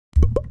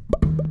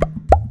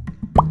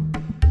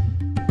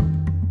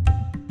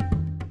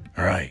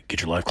Alright,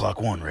 get your Lifeclock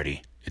One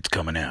ready. It's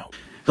coming out.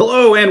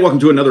 Hello and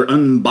welcome to another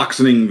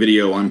unboxing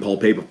video. I'm Paul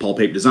Pape of Paul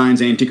Pape Designs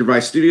and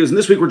Tinkervice Studios, and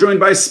this week we're joined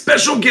by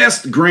special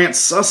guest Grant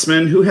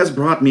Sussman, who has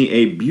brought me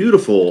a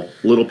beautiful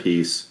little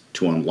piece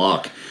to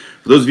unlock.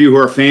 For those of you who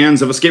are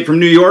fans of Escape from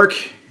New York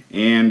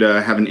and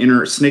have an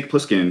inner Snake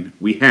Plissken,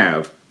 we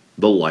have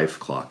the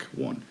Lifeclock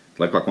One.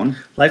 Lifeclock One?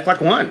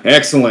 Lifeclock One.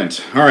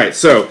 Excellent. Alright,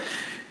 so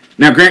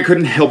now Grant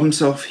couldn't help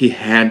himself. He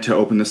had to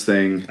open this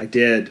thing. I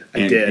did.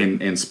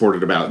 And sport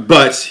it about.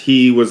 But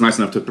he was nice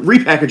enough to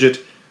repackage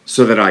it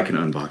so that I can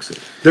unbox it.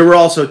 There were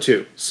also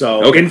two.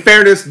 So, in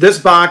fairness, this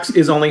box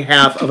is only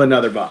half of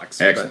another box.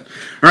 Excellent.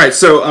 All right,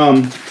 so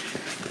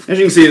as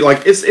you can see,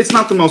 like it's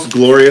not the most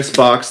glorious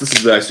box. This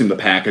is, I assume, the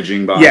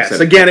packaging box. Yes.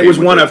 Again, it was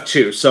one of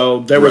two, so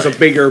there was a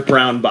bigger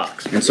brown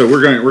box. And so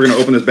we're gonna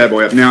open this bad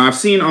boy up. Now I've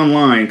seen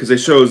online because it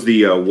shows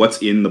the what's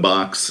in the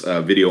box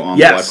video on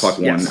the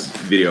Lifeclock One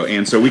video,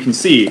 and so we can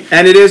see.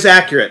 And it is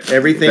accurate.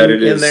 Everything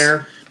in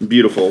there.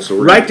 Beautiful. So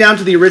we're right down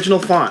to the original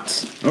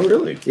fonts. Oh,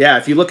 really? Yeah.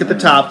 If you look at the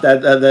top,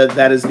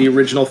 that is the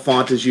original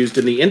font is used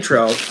in the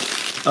intro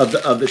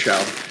of the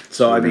show.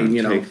 So I mean,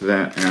 you know, take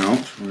that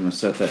out. We're gonna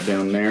set that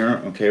down there.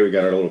 Okay, we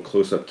got our little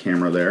close-up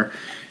camera there,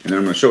 and then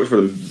I'm gonna show it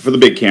for the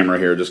big camera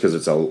here, just because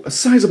it's a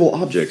sizable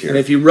object here. And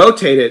if you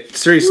rotate it,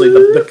 seriously,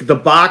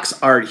 the box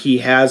art he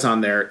has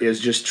on there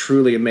is just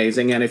truly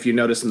amazing. And if you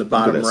notice in the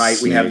bottom right,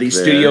 we have the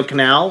Studio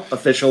Canal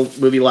official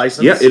movie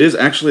license. Yeah, it is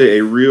actually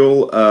a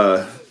real.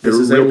 This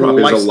is a prop.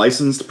 It's a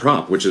licensed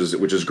prop, which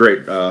is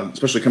great,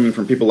 especially coming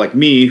from people like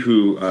me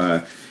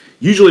who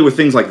usually with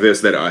things like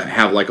this that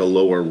have like a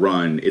lower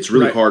run, it's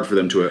really hard for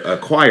them to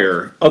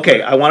acquire.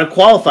 Okay, I want to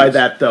qualify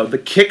that though. The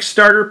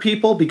Kickstarter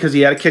people, because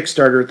he had a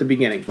Kickstarter at the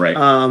beginning,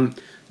 right?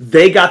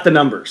 They got the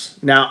numbers.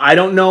 Now I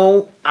don't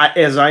know,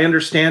 as I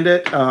understand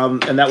it,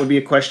 and that would be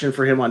a question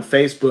for him on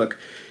Facebook.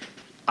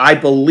 I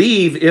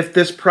believe if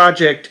this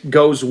project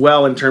goes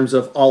well in terms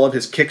of all of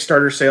his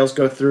Kickstarter sales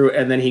go through,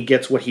 and then he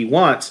gets what he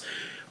wants.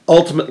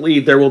 Ultimately,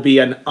 there will be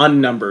an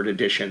unnumbered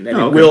edition, and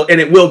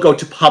it will go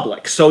to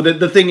public. So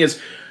the thing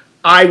is,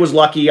 I was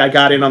lucky; I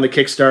got in on the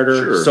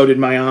Kickstarter. Sure. So did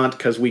my aunt,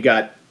 because we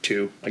got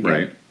two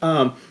again.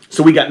 Right.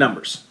 So we got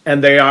numbers,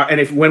 and they are.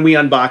 And when we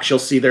unbox, you'll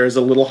see there is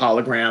a little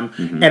hologram,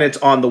 and it's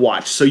on the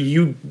watch. So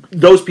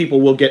those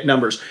people will get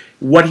numbers.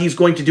 What he's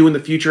going to do in the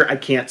future, I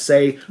can't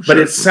say, but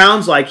it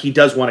sounds like he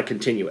does want to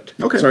continue it.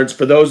 Okay. So it's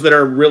for those that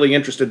are really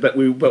interested, but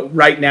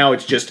right now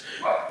it's just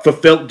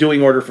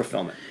doing order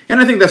fulfillment. And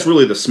I think that's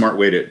really the smart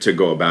way to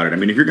go about it. I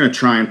mean, if you're going to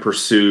try and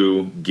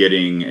pursue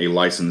getting a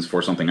license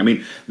for something, I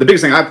mean, the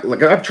biggest thing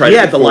I've tried. He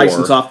had the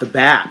license off the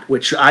bat,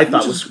 which I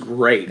thought was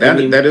great.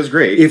 That is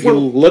great. If you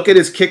look at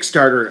his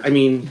Kickstarter, I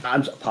mean, I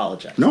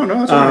apologize. No,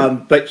 that's all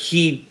right. But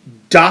he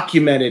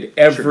documented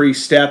every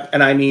step,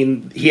 and I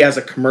mean, he has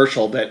a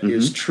commercial that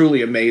is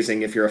truly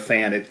amazing if you're a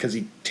fan, because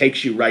he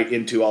takes you right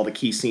into all the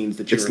key scenes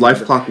that you remember.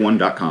 It's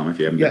lifeclock1.com if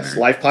you haven't been there. Yes,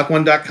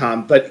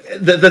 lifeclock1.com. But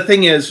the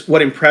thing is,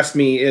 what impressed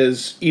me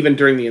is, even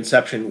during the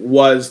inception,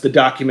 was the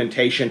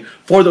documentation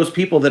for those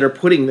people that are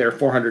putting their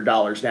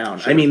 $400 down.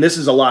 Sure. I mean, this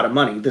is a lot of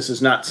money. This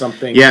is not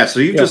something... Yeah, so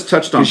you just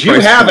touched on price you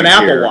have an point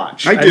Apple here.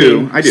 Watch. I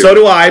do. So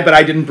do I, but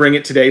I didn't bring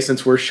it today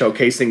since we're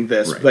showcasing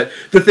this. Right. But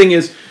the thing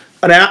is,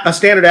 a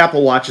standard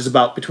Apple Watch is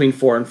about between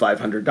 $400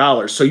 and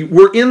 $500. So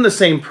we're in the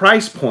same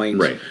price point.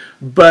 Right.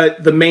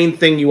 But the main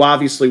thing you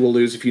obviously will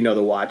lose if you know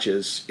the watch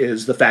is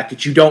the fact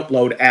that you don't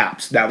load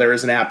apps. Now there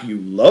is an app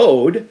you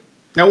load.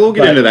 Now we'll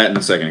get into that in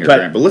a second here,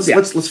 Grant. But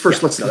let's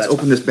first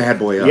open this bad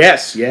boy up.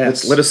 Yes.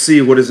 Let us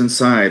see what is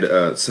inside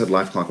said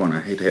Lifeclock One.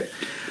 I hate to hit.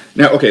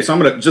 Now, okay, so I'm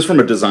gonna just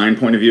from a design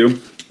point of view,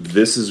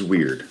 this is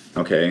weird.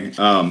 Okay,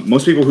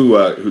 most people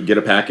who get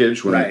a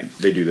package when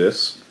they do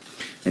this.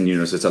 And you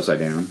notice it's upside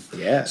down.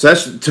 Yeah. So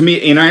that's, to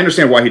me, and I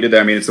understand why he did that.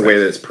 I mean, it's the way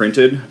that it's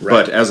printed. Right.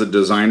 But as a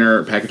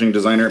designer, packaging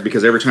designer,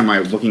 because every time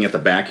I'm looking at the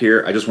back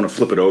here, I just want to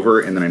flip it over,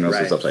 and then I notice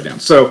it's upside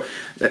down. So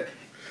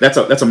that's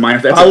a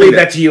minor. I'll leave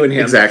that to you and him.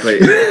 Exactly.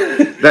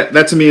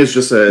 that to me is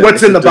just a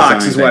what's in the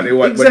box is what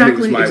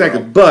exactly.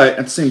 But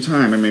at the same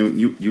time, I mean,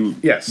 you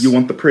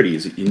want the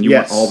pretties, and you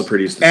want all the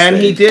pretties to and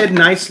stay. He did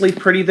nicely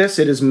pretty this.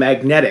 It is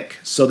magnetic,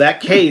 so that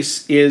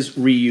case is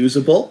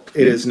reusable.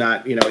 It is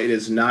not, it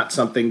is not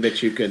something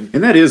that you can.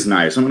 And that is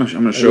nice. I'm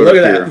gonna show. Look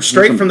at that,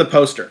 straight from the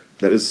poster.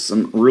 That is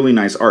some really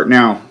nice art.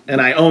 Now,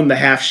 and I own the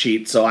half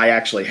sheet, so I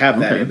actually have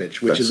that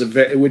image, which is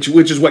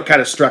which is what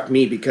kind of struck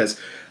me, because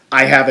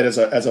I have it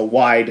as a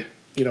wide,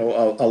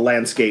 a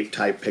landscape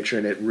type picture,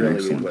 and it really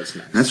was nice.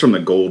 And that's from the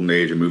golden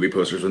age of movie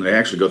posters, when they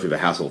actually go through the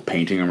hassle of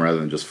painting them rather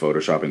than just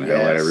photoshopping the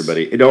hell out of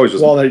everybody. It always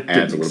just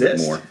adds a little bit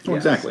more. Oh,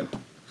 exactly.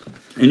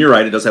 And you're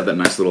right, it does have that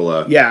nice little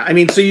I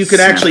mean, so you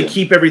could actually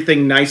keep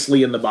everything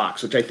nicely in the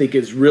box, which I think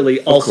is really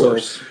also...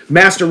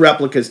 Master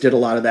Replicas did a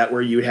lot of that,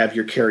 where you have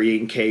your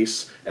carrying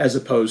case as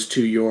opposed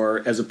to your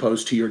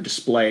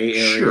display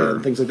area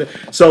and things like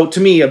that. So to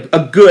me,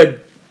 a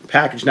good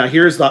package. Now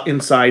here's the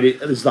inside.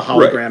 It is the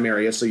hologram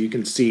area, so you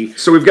can see.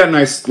 So we've got a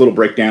nice little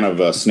breakdown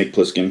of Snake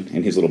Plissken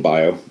and his little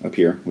bio up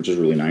here, which is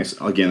really nice.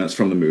 Again, that's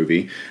from the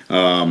movie.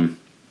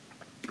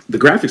 The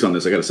graphics on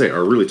this, I got to say,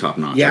 are really top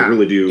notch. Yeah, I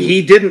really do.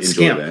 He didn't enjoy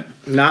skimp, that.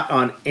 not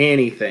on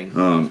anything.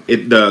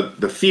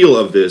 The feel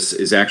of this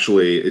is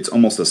actually, it's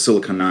almost a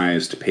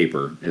siliconized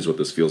paper is what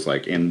this feels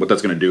like. And what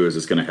that's going to do is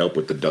it's going to help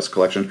with the dust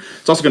collection.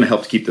 It's also going to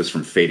help to keep this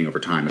from fading over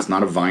time. It's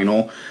not a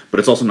vinyl, but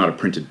it's also not a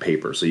printed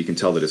paper. So you can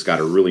tell that it's got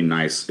a really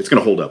nice, it's going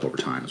to hold up over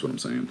time is what I'm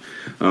saying.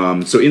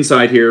 So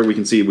inside here we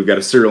can see we've got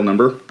a serial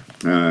number.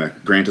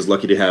 Grant is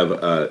lucky to have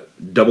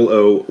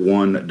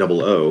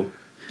 00100.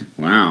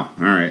 Wow.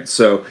 All right.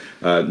 So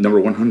number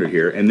 100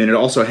 here, and then it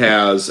also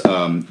has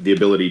the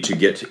ability to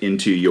get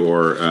into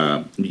your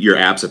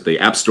apps at the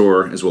App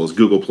Store as well as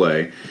Google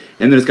Play,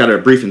 and then it's got a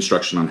brief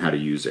instruction on how to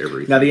use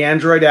everything. Now the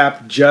Android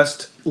app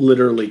just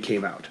literally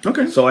came out.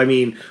 Okay. So I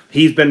mean,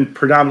 he's been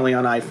predominantly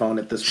on iPhone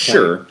at this point.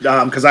 Sure.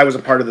 Because I was a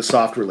part of the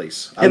soft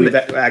release. We've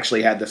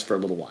actually had this for a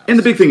little while. And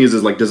the big thing is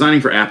like designing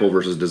for Apple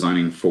versus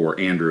designing for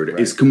Android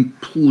is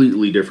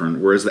completely different.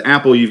 Whereas the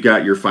Apple, you've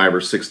got your 5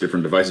 or 6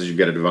 different devices you've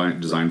got to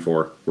design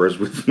for. Whereas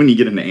when you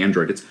get into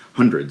Android, it's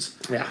hundreds.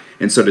 Yeah.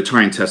 And so to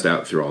try and test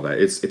out through all that,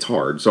 it's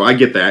hard. So I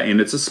get that,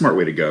 and it's a smart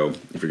way to go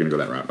if you're going to go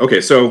that route.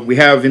 Okay, so we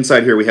have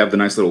inside here, we have the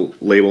nice little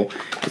label.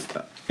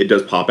 It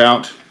does pop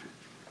out.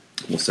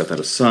 We'll set that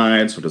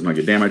aside so it does not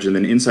get damaged. And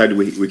then inside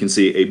we can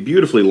see a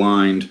beautifully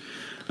lined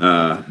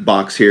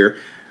box here.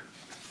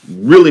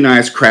 Really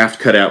nice craft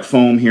cutout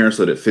foam here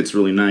so that it fits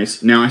really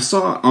nice. Now I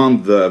saw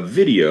on the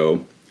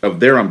video of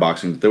their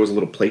unboxing that there was a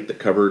little plate that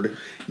covered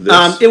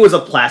this. It was a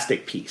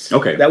plastic piece.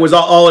 Okay. That was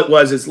all it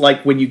was. Is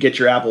like when you get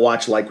your Apple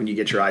Watch, like when you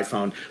get your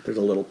iPhone, there's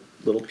a little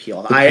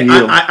peel.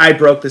 I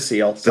broke the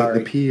seal. Sorry.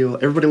 The peel.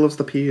 Everybody loves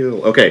the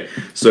peel. Okay,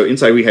 so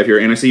inside we have here,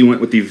 and I see you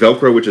went with the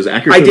Velcro, which is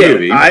accurate to the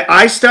movie.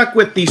 I stuck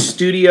with the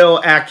studio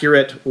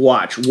accurate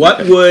watch.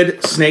 What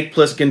would Snake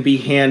Plissken be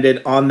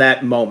handed on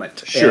that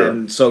moment? Sure.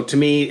 And so to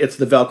me, it's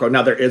the Velcro.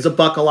 Now there is a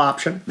buckle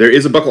option. There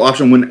is a buckle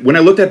option. When I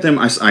looked at them,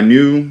 I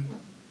knew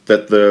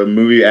that the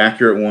movie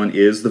accurate one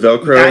is the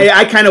Velcro.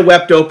 I kind of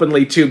wept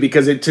openly too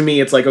because to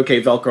me it's like,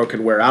 okay, Velcro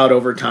can wear out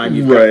over time.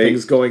 You've got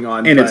things going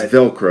on, and it's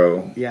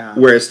Velcro. Yeah.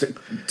 Whereas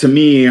to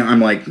me,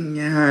 I'm like,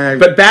 yeah.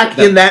 But back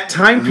in that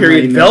time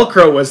period,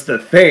 Velcro was the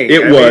thing.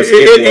 It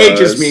It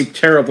ages me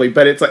terribly,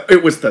 but it's like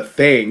it was the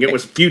thing. It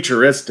was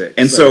futuristic.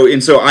 And so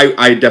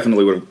I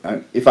definitely would.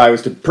 If I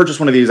was to purchase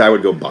one of these, I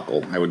would go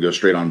buckle. I would go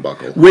straight on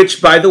buckle.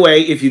 Which, by the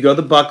way, if you go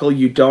the buckle,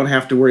 you don't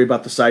have to worry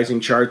about the sizing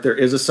chart. There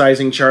is a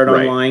sizing chart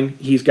online.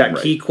 He's got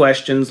key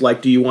questions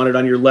like, do you want it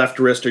on your left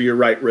wrist or your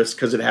right wrist?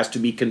 Because it has to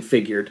be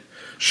configured.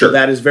 Sure. So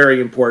that is very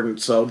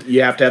important. So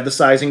you have to have the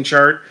sizing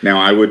chart. Now,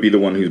 I would be the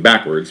one who's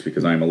backwards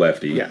because I'm a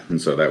lefty. Yeah.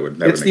 And so that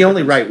would it's the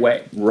only right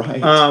way.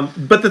 Right.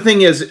 But the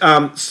thing is,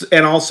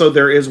 and also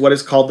there is what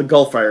is called the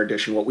Gulfire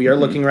Edition. What we are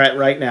looking at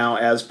right now,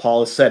 as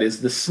Paul has said,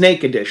 is the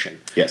Snake Edition.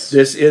 Yes.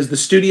 This is the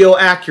studio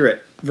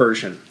accurate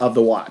version of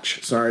the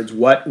watch. So it's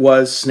what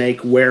was Snake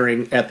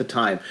wearing at the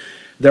time.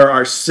 There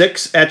are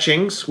 6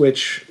 etchings,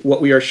 which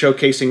what we are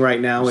showcasing right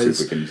now is...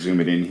 See if we can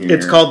zoom it in here.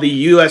 It's called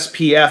the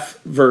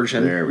USPF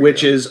version,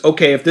 which is,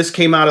 okay, if this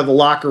came out of the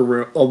locker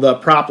room, or the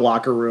prop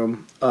locker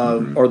room,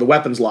 or the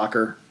weapons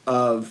locker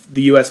of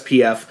the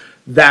USPF,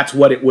 that's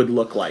what it would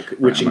look like,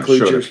 which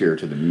includes your... here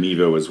to the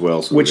Mevo as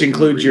well. So which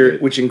includes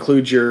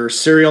your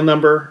serial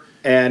number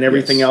and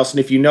everything else. And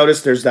if you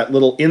notice, there's that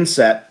little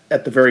inset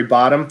at the very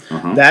bottom.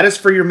 That is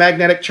for your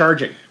magnetic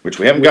charging. Which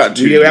we haven't gotten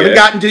to yet. We haven't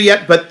gotten to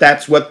yet, but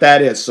that's what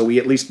that is. So we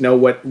at least know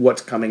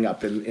what's coming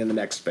up in the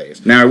next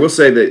phase. Now, I will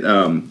say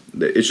that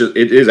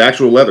it is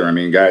actual leather. I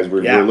mean, guys,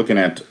 we're looking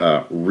at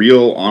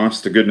real,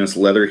 honest-to-goodness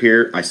leather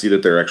here. I see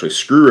that they're actually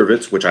screw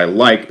rivets, which I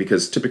like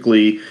because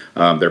typically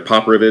they're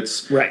pop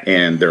rivets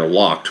and they're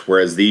locked,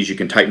 whereas these you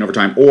can tighten over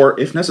time or,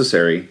 if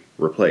necessary,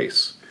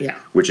 replace. Yeah.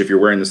 Which, if you're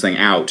wearing this thing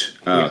out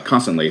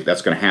constantly,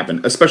 that's going to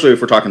happen, especially if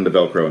we're talking the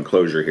Velcro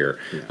enclosure here.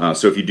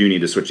 So if you do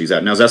need to switch these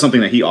out. Now, is that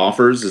something that he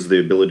offers, is the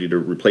ability to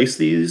replace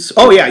these?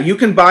 Oh, yeah. You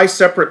can buy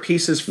separate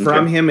pieces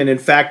from him, and in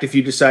fact, if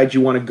you decide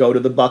you want to go to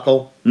the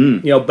buckle,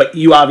 but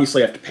you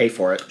obviously have to pay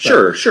for it.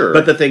 Sure.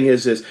 But the thing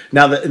is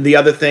now the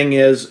other thing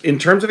is, in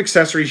terms of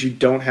accessories, you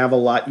don't have a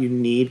lot you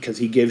need because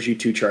he gives you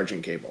 2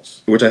 charging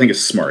cables. Which I think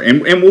is smart.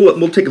 And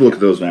we'll take a look at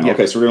those now.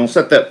 Okay, so we're going to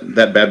set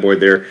that bad boy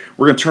there.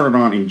 We're going to turn it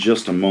on in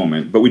just a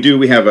moment. But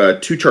we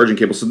have 2 charging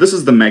cables. So this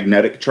is the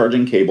magnetic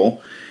charging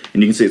cable.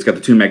 And you can see it's got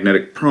the 2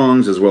 magnetic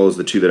prongs as well as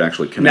the 2 that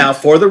actually connect. Now,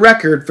 for the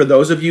record, for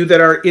those of you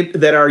that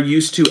are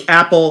used to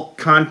Apple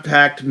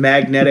compact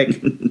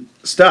magnetic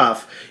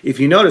stuff, if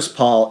you notice,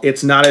 Paul,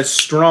 it's not as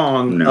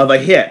strong of a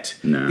hit.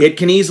 No. It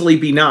can easily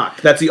be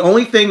knocked. That's the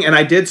only thing, and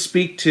I did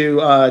speak to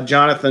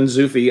Jonathan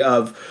Zufi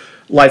of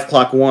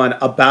Lifeclock One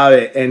about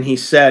it, and he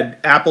said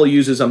Apple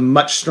uses a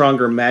much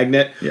stronger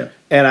magnet. Yeah.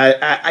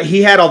 And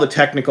he had all the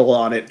technical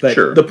on it, but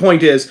the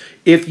point is,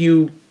 if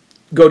you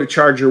go to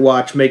charge your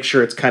watch, make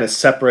sure it's kind of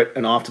separate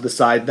and off to the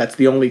side. That's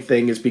the only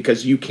thing, is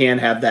because you can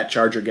have that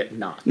charger get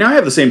knocked. Now, I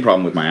have the same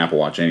problem with my Apple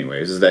Watch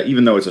anyways, is that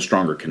even though it's a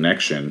stronger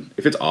connection,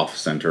 if it's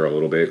off-center a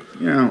little bit,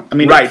 I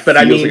mean... Right, but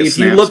I mean, if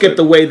you look at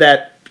the way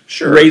that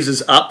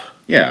raises up...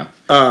 Yeah.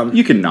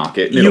 You can knock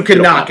it. You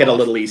can knock it a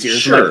little easier.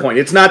 Is my point.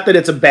 It's not that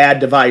it's a bad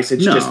device.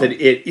 It's just that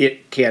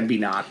it can be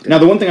knocked. Now,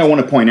 the one thing I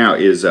want to point out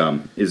is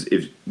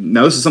if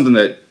now this is something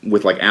that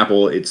with like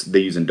Apple, they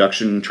use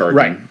induction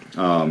charging.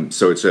 Right.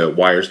 So it's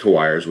wires to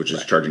wires, which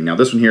is charging. Now,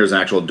 this one here is an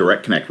actual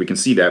direct connect. We can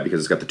see that because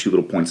it's got the two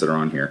little points that are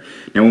on here.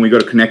 Now, when we go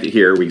to connect it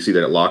here, we can see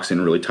that it locks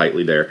in really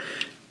tightly there.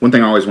 One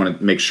thing I always want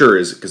to make sure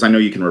is, because I know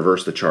you can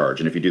reverse the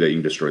charge, and if you do that, you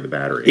can destroy the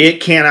battery. It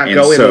cannot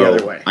go in the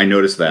other way. I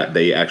noticed that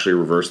they actually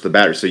reverse the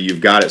battery. So you've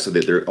got it so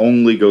that it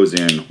only goes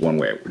in one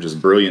way, which is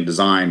brilliant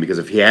design, because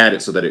if you had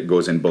it so that it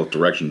goes in both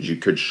directions, you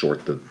could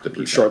short the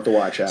piece. Short the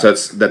watch out. So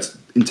that's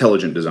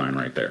intelligent design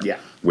right there. Yeah.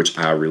 Which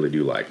I really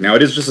do like. Now,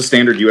 it is just a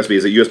standard USB.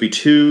 Is it USB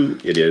 2?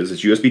 It is.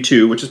 It's USB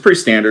 2, which is pretty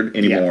standard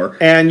anymore.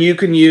 Yeah. And you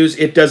can use,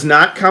 it does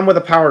not come with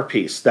a power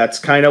piece. That's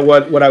kind of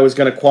what I was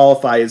going to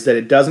qualify, is that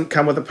it doesn't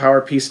come with a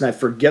power piece, and I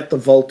forget the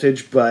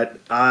voltage, but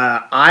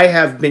I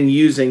have been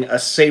using a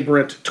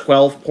Sabrent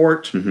 12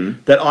 port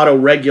that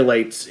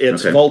auto-regulates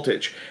its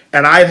voltage,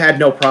 and I've had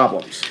no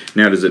problems.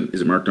 Now, is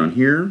it marked on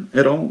here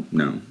at all?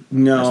 No.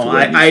 No,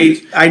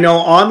 I know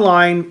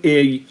online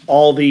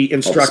all the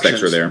instructions. All the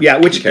specs are there. Yeah,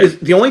 which is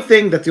the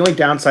only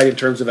downside in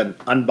terms of an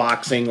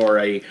unboxing or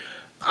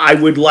I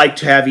would like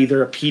to have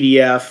either a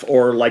PDF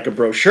or like a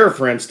brochure,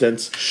 for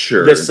instance,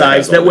 this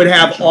size that would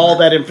have all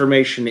that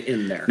information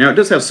in there. Now, it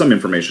does have some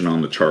information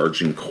on the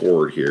charging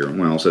cord here.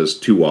 Well, it says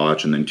 2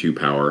 watch and then 2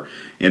 power.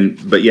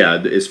 But yeah,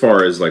 as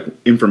far as like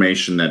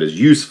information that is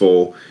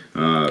useful,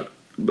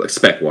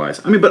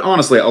 spec-wise. I mean, but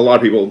honestly, a lot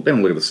of people, they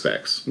don't look at the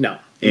specs. No.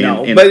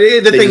 But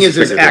the thing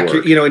is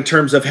accurate, in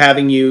terms of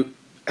having you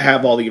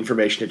have all the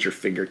information at your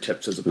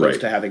fingertips as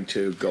opposed to having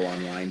to go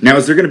online. Now,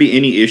 is there going to be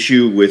any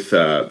issue with,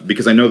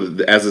 because I know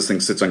that as this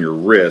thing sits on your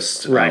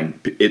wrist,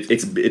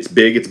 it's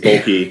big, it's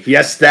bulky.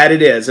 Yes, that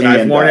it is, and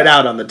I've worn it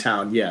out on the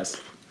town,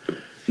 yes.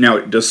 Now,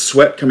 does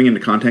sweat coming into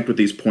contact with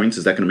these points,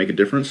 is that going to make a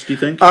difference, do you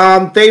think?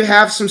 They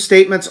have some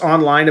statements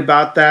online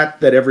about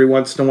that every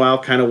once in a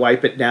while kind of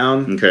wipe it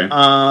down. Okay.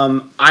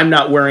 I'm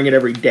not wearing it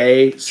every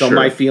day, so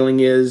my feeling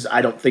is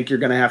I don't think you're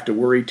going to have to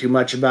worry too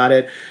much about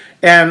it.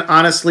 And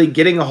honestly,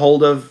 getting a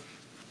hold of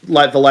the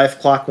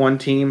Lifeclock One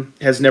team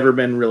has never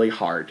been really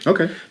hard.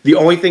 Okay. The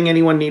only thing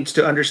anyone needs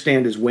to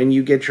understand is when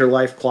you get your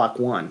Lifeclock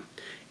One,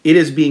 it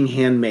is being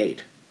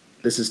handmade.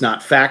 This is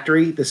not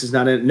factory. This is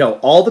not no.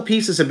 All the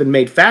pieces have been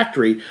made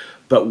factory,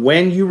 but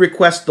when you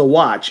request the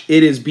watch,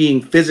 it is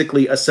being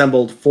physically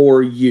assembled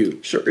for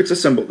you. Sure, it's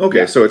assembled.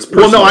 Okay, so it's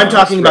personalized. Well, no, I'm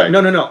talking about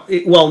no. Not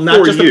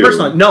for just the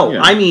personal. No,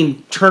 I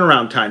mean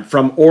turnaround time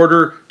from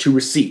order to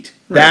receipt.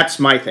 That's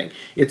my thing.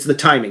 It's the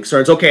timing. So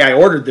it's okay. I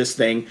ordered this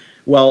thing.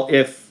 Well,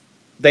 if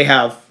they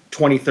have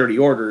 20, 30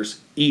 orders,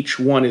 each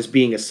one is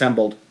being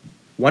assembled,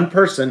 one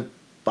person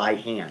by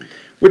hand.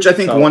 Which I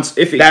think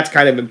that's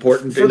kind of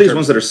important for these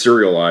ones that are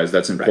serialized.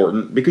 That's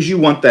important because you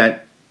want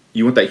that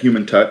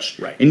human touch,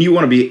 and you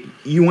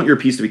want your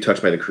piece to be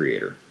touched by the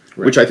creator,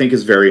 which I think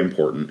is very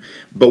important.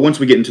 But once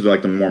we get into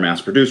the more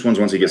mass-produced ones,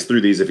 once he gets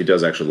through these, if he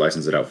does actually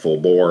license it out full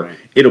bore,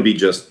 it'll be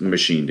just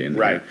machined in.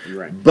 Right.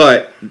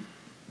 But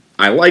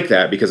I like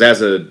that because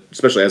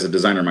especially as a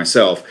designer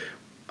myself,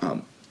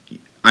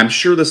 I'm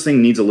sure this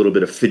thing needs a little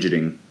bit of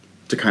fidgeting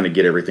to kind of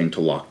get everything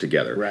to lock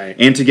together,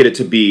 and to get it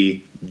to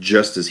be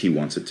just as he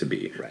wants it to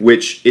be.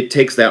 Which it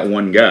takes that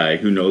one guy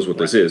who knows what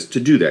this is to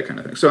do that kind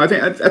of thing. So I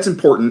think that's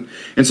important.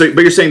 And so,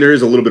 but you're saying there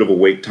is a little bit of a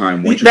wait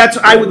time.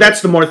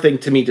 That's the more thing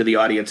to me to the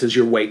audience is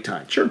your wait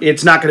time. Sure,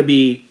 it's not going to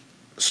be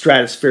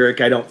stratospheric,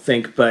 I don't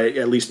think, but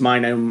at least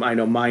mine. I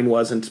know mine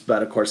wasn't.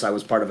 But of course, I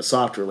was part of a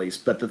soft release.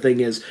 But the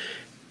thing is,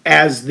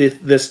 as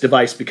this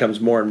device becomes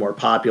more and more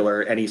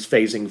popular, and he's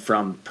phasing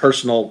from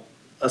personal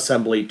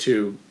assembly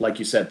to, like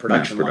you said,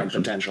 production line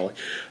potentially.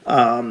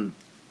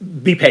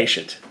 Be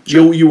patient.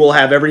 Sure. You will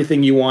have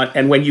everything you want,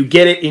 and when you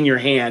get it in your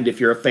hand, if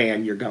you're a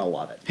fan, you're gonna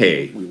love it.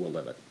 Hey, we will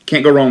live it.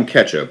 Can't go wrong with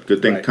ketchup.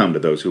 Good thing come to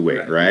those who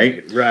wait,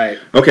 right? Right.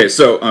 Okay,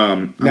 so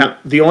now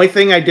the only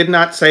thing I did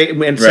not say,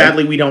 and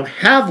sadly we don't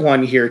have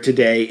one here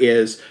today,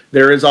 is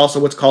there is also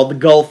what's called the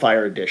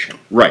Gullfire edition.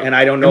 Right. And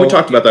I don't know. And we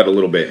talked about that a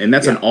little bit, and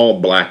that's an all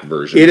black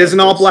version. It is an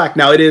all black.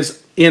 Now it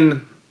is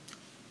in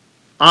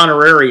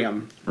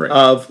honorarium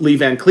of Lee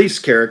Van Cleef's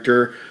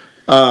character,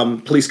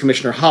 Police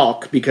Commissioner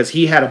Hulk, because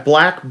he had a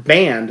black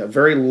band, a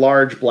very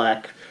large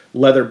black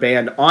leather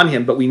band on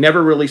him, but we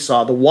never really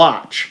saw the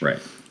watch. Right.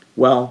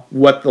 Well,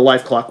 what the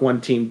Lifeclock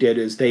One team did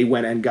is they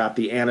went and got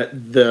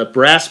the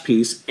brass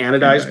piece,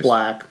 anodized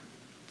black,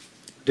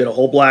 did a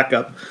whole black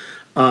up.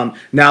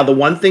 Now, the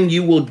one thing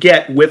you will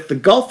get with the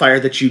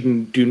Gullfire that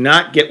you do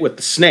not get with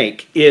the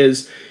Snake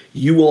is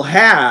you will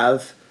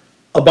have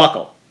a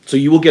buckle. So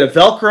you will get a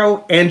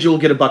Velcro and you'll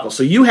get a buckle.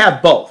 So you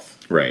have both.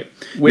 Right.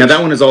 Now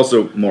that one is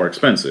also more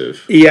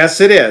expensive. Yes,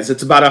 it is.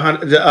 It's about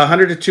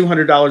 $100 to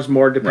 $200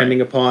 more,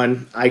 depending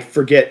upon. I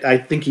forget. I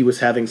think he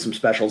was having some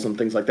specials and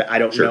things like that. I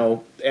don't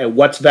know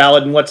what's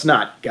valid and what's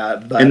not.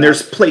 But, and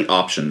there's plate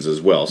options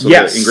as well. So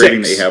the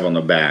engraving that you have on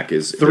the back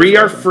is 3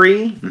 are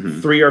free.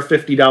 3 are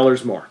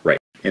 $50 more. Right.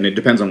 And it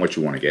depends on what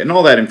you want to get. And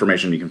all that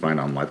information you can find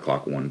on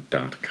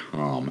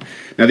lifeclock1.com.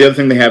 Now, the other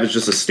thing they have is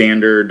just a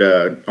standard...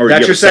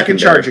 that's your second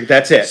charger.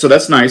 That's it. So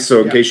that's nice.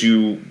 So in case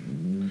you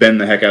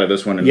bend the heck out of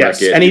this one and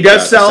wreck it... And he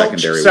does sell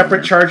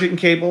separate charging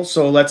cables.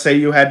 So let's say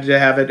you had to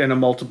have it in a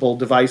multiple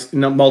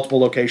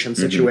location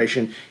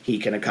situation. He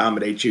can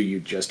accommodate you. You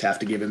just have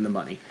to give him the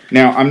money.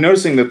 Now, I'm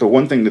noticing that the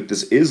one thing that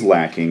this is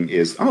lacking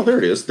is... Oh, there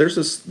it is. There's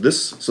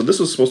this. So this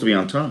was supposed to be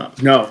on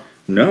top.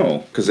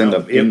 No, because in the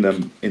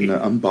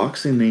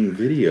unboxing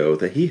video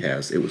that he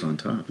has, it was on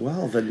top.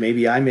 Well, then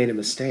maybe I made a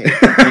mistake.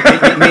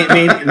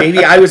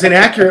 maybe I was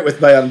inaccurate with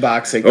my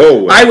unboxing.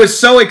 Oh, I was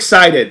so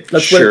excited.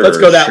 Let's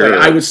go that way.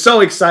 I was so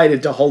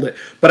excited to hold it,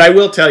 but I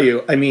will tell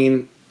you. I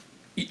mean,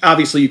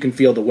 obviously, you can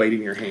feel the weight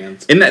in your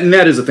hands, and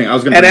that is the thing. I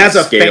was going to as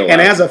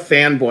a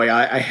fanboy,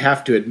 I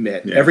have to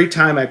admit, every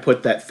time I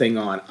put that thing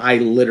on, I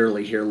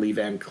literally hear Lee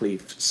Van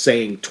Cleef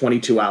saying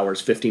 22 hours,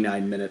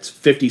 59 minutes,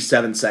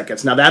 57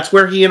 seconds. Now that's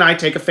where he and I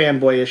take a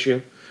fanboy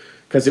issue,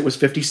 because it was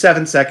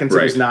 57 seconds.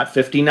 It was not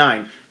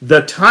 59.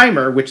 The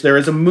timer, which there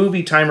is a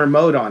movie timer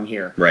mode on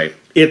here,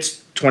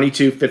 it's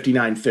 22,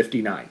 59,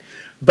 59.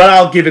 But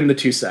I'll give him the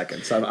 2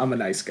 seconds. I'm a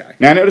nice guy.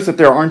 Now, I noticed that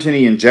there aren't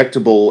any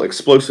injectable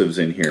explosives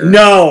in here.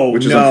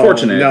 Which is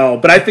unfortunate. No,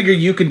 but I figure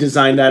you can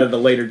design that at a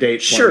later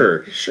date.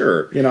 Sure.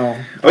 You know,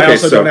 I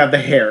also don't have the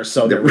hair,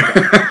 so there we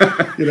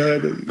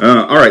go.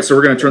 All right, so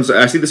we're going to turn...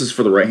 I see this is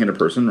for the right-handed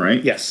person,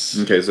 right? Yes.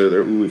 Okay,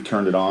 so we've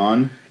turned it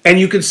on. And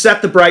you can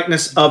set the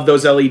brightness of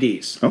those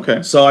LEDs.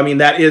 Okay. So, I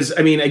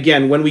mean,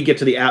 again, when we get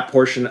to the app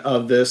portion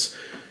of this,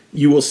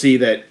 you will see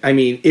that, I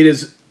mean, it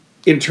is...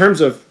 In terms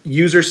of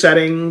user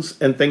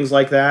settings and things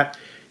like that,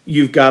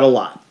 you've got a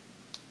lot.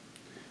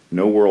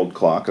 No world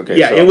clock. Okay,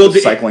 yeah, so it will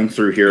cycling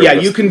through here. Yeah,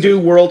 you can do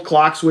world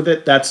clocks with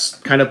it. That's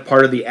kind of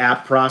part of the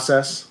app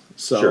process.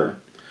 So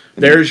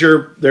there's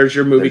your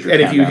movie.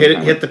 And if you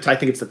hit the I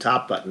think it's the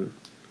top button.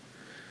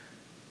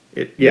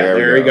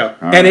 There you go.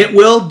 And it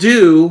will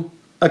do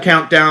a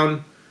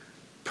countdown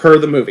per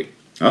the movie.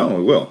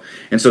 Oh, it will.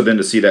 And so then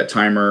to see that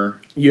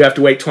timer... You have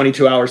to wait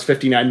 22 hours,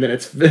 59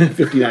 minutes,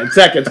 59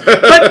 seconds.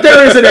 But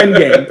there is an end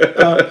game.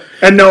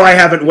 And no, I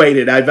haven't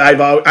waited.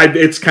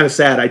 It's kind of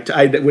sad.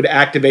 I would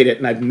activate it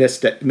and I've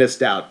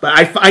missed out.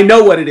 But I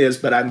know what it is,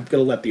 but I'm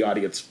going to let the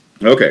audience...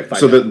 Okay,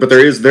 but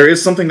there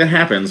is something that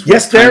happens.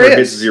 Yes, there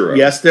is. Hits 0.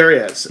 Yes, there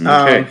is.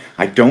 Okay,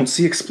 I don't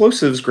see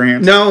explosives,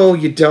 Grant. No,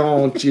 you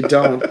don't. You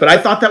don't. But I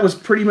thought that was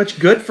pretty much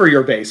good for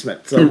your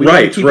basement. So we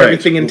want to keep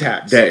everything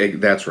intact.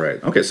 That's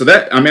right. Okay, so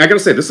I gotta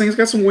say, this thing's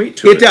got some weight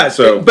to it. It does.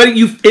 But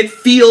it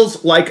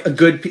feels like a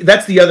good.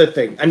 That's the other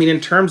thing. I mean,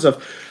 in terms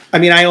of,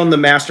 I own the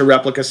Master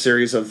Replica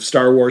series of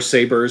Star Wars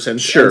sabers and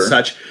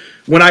such.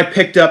 When I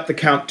picked up the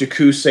Count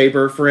Dooku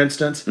saber, for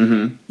instance,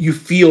 you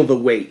feel the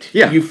weight.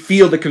 Yeah. You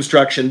feel the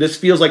construction. This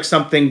feels like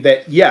something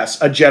that,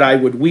 yes, a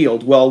Jedi would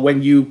wield. Well,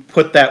 when you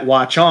put that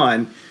watch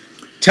on,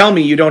 tell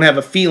me you don't have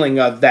a feeling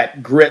of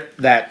that grit,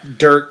 that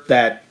dirt,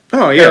 that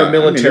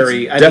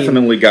paramilitary.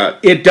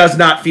 It does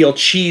not feel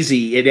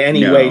cheesy in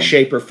any way,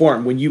 shape, or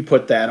form when you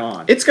put that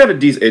on. It's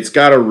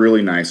got a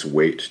really nice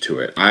weight to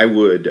it. I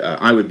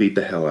would beat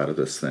the hell out of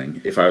this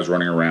thing if I was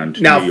running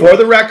around. Now, for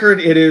the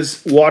record, it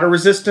is water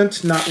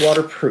resistant, not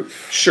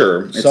waterproof.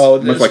 Sure. So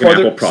much like an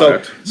Apple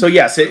product. So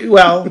yes,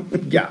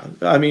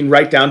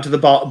 right down to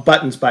the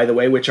buttons, by the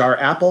way, which are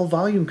Apple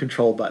volume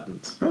control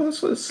buttons. Oh,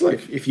 that's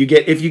slick. If you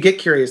get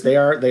curious, they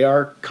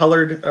are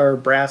colored or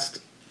brassed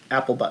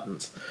Apple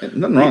buttons.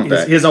 Nothing wrong with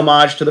that. His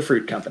homage to the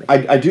fruit company.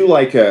 I do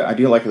like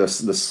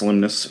the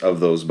slimness of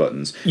those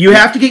buttons. You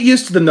have to get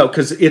used to them though,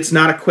 because it's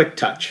not a quick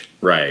touch.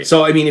 Right.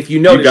 So if you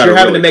notice, you're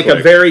having to make a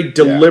very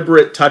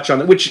deliberate touch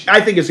on it, which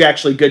I think is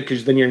actually good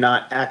because then you're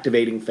not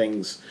activating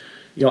things,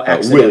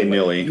 willy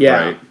nilly.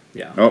 Yeah. Right.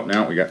 Yeah. Oh,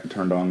 now we got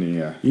turned on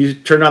the. You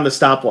turned on the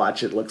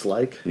stopwatch. It looks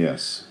like.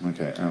 Yes.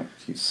 Okay. Oh,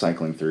 he's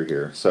cycling through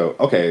here. So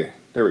okay,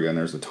 there we go. And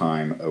there's the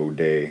time.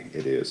 Day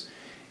it is.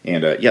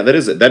 And that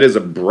is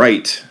a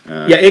bright.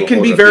 It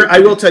can be very. I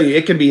will tell you,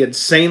 it can be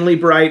insanely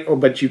bright,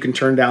 but you can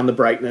turn down the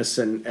brightness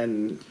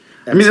and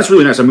that's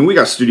really nice. We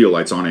got studio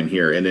lights on in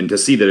here, and then to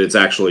see that it's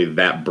actually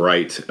that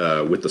bright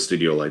with the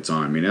studio lights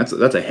on.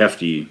 that's a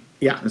hefty.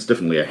 Yeah, it's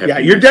definitely a hefty. Yeah,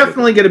 you're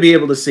definitely going to be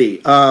able to see.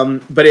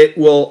 But it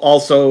will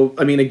also.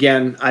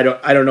 again, I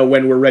don't know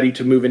when we're ready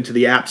to move into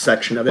the app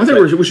section of it. I think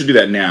we should do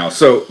that now.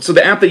 So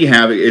the app that you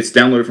have, it's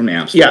downloaded from the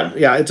App Store.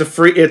 Yeah, it's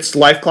It's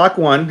Lifeclock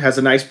One. Has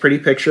a nice, pretty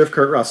picture of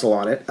Kurt Russell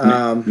on it.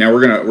 Now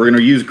we're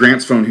gonna use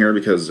Grant's phone here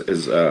because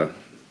it's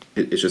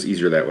just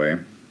easier that way.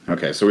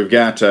 Okay, so we've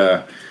got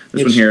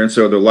this one here, and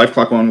so the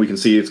Lifeclock One, we can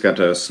see it's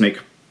got Snake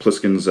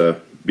Plissken's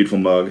beautiful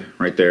mug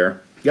right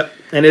there. Yep,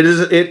 and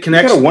it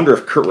connects. I gotta wonder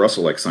if Kurt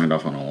Russell signed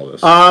off on all of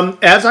this.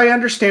 As I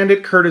understand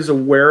it, Kurt is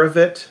aware of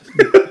it.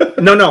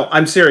 No,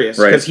 I'm serious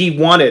because he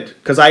wanted.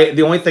 Because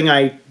the only thing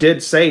I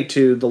did say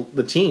to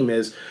the team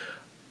is,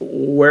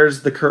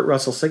 "Where's the Kurt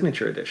Russell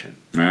signature edition?"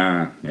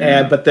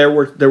 But there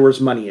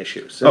was money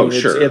issues.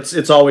 Sure.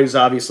 It's always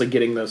obviously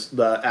getting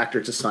the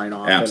actor to sign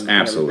off.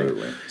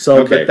 Absolutely. So,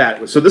 okay. But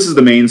that was. So this is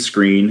the main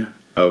screen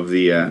of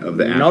the app.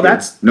 No,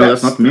 that's not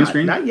the main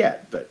screen. Not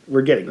yet, but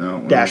we're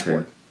getting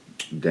dashboard.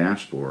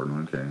 Dashboard.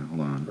 Okay,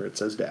 hold on. Where it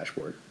says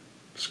dashboard.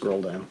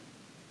 Scroll down.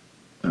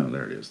 Oh,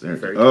 there it is. There.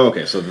 Very Oh,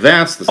 okay. So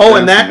that's the. Oh, that's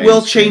and the that main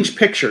will screen. change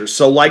pictures.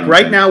 So, like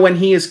right now, when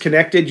he is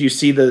connected, you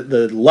see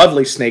the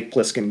lovely Snake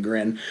Plissken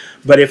grin.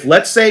 But if,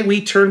 let's say,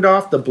 we turned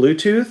off the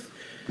Bluetooth,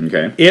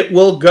 Okay. it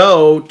will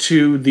go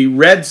to the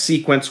red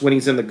sequence when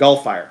he's in the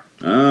Gulfire.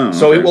 Oh.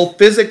 So okay. it will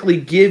physically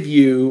give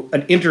you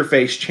an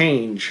interface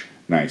change.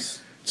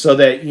 Nice. So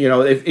that,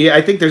 if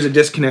I think there's a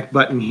disconnect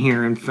button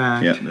here. In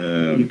fact,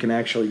 Yeah. you can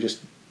actually just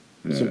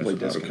simply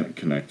it's disconnect.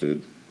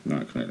 connected.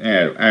 Not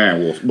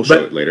connected. We'll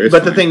show it later. It's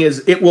But the fine. thing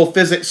is, it will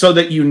so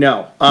that you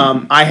know.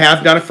 I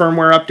have done a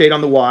firmware update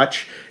on the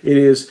watch. It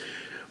is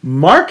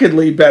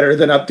markedly better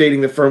than updating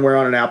the firmware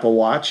on an Apple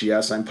Watch.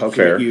 Yes, I'm poking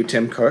Fair. at you,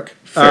 Tim Cook.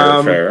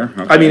 Fair.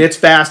 I Okay. mean, it's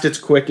fast, it's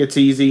quick, it's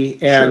easy,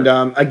 and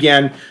Sure.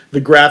 again,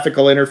 the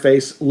graphical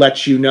interface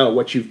lets you know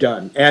what you've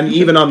done. And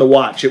even on the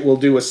watch, it will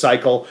do a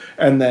cycle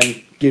and then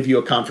give you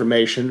a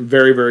confirmation.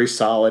 Very, very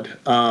solid.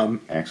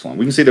 Excellent.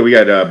 We can see that we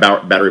got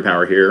battery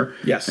power here.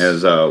 Yes.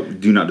 As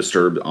do not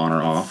disturb on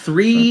or off.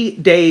 3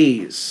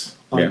 days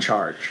on Yeah.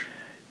 charge.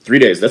 3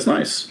 days. That's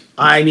nice.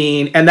 I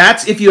mean, and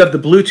that's if you have the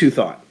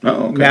Bluetooth on. Oh,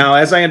 okay. Now,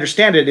 as I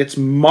understand it, it's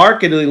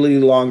markedly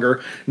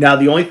longer. Now,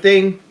 the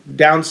only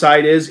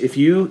downside is if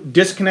you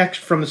disconnect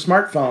from the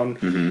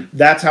smartphone,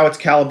 that's how it's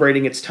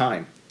calibrating its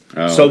time.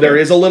 Oh, So okay. there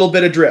is a little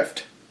bit of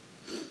drift.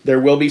 There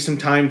will be some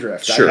time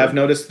drift. Sure. I have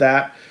noticed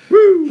that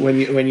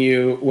when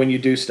you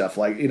do stuff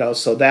like,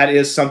 so that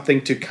is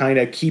something to kind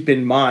of keep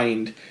in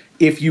mind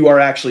if you are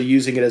actually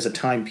using it as a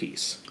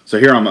timepiece. So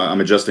here I'm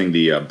adjusting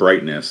the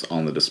brightness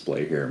on the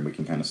display here, and we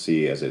can kind of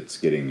see as it's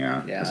getting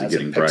as it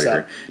picks brighter.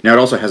 up. Now it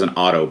also has an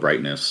auto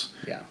brightness,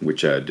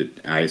 which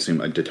I assume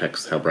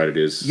detects how bright it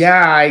is.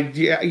 Yeah,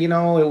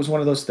 it was one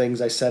of those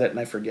things. I set it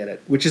and I forget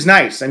it, which is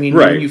nice. I mean,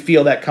 Right. when you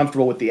feel that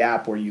comfortable with the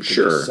app where you can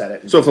Sure. just set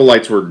it. So if the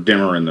lights were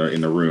dimmer in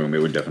the room,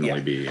 it would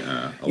definitely be a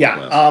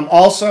lot less.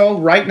 Also,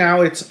 right now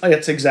it's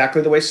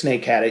exactly the way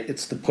Snake had it.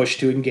 It's the push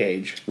to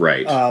engage.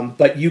 Right.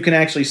 But you can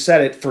actually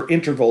set it for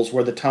intervals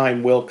where the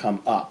time will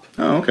come up.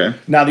 Oh, okay.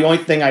 Now, the only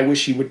thing I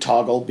wish you would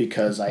toggle,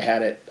 because I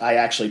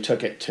actually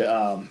took it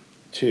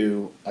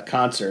to a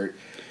concert,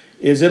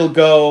 is it'll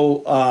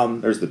go.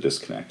 There's the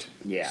disconnect.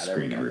 Yeah, there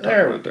screen we that go. we were There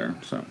talking we about there.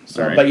 So,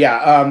 So, all right. but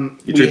yeah,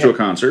 You took it to a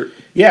concert.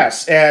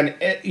 Yes, and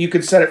you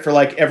could set it for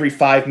like every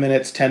 5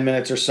 minutes, 10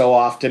 minutes or so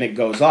often it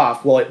goes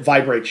off. Well, it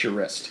vibrates your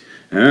wrist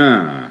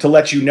Ah. to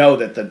let you know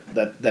that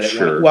it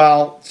Sure. went.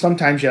 Well,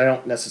 sometimes you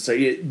don't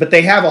necessarily, but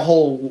they have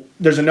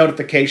there's a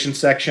notification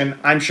section.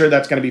 I'm sure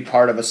that's going to be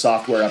part of a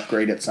software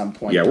upgrade at some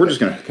point. Yeah, we're just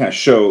going to kind of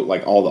show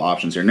like all the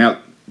options here. Now,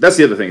 that's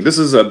the other thing. This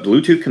is a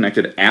Bluetooth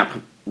connected app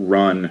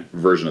run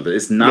version of it.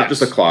 It's not Yes.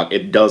 just a clock.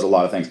 It does a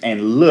lot of things.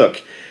 And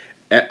look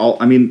at all.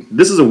 I mean,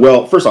 this is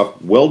first off,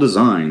 well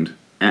designed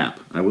app.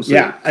 I will say.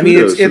 Yeah, I mean,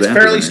 kudos it's to the app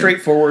fairly designer.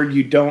 straightforward.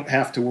 You don't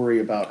have to worry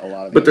about a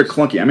lot of But they're those.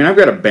 clunky. I mean, I've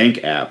got a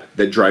bank app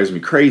that drives me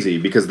crazy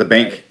because the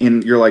bank,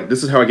 and you're like,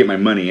 this is how I get my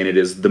money, and it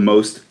is the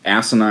most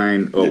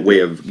asinine way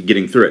of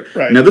getting through it.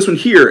 Right. Now, this one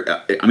here,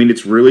 I mean,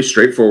 it's really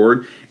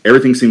straightforward.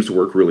 Everything seems to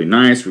work really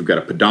nice. We've got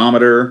a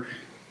pedometer.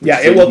 Yeah,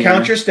 it will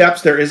count your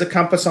steps. There is a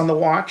compass on the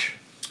watch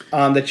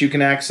that you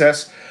can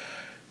access.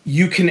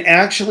 You can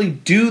actually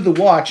do the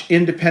watch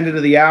independent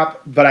of the app,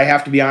 but I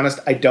have to be honest,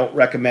 I don't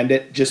recommend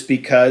it just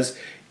because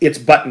it's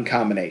button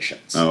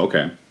combinations. Oh,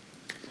 okay.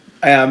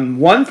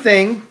 One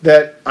thing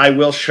that I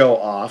will show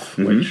off,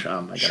 which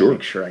I gotta Sure.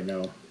 make sure I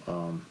know.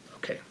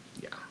 Okay,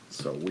 yeah.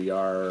 So we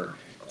are.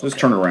 Just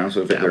turn around.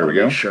 So there we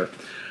go. Sure.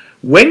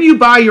 When you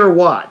buy your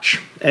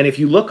watch, and if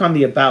you look on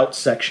the About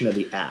section of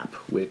the app,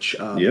 which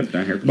Yep,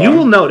 down here at the you will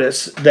bottom.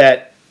 notice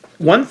that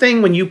one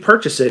thing when you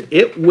purchase it,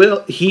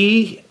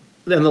 he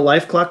and the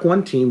Lifeclock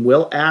One team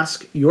will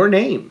ask your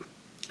name.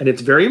 And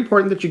it's very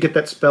important that you get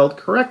that spelled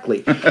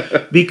correctly.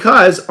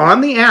 Because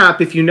on the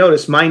app, if you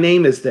notice, my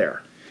name is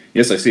there.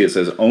 Yes, I see. It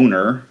says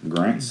owner,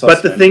 Grant Sussman.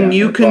 But the thing down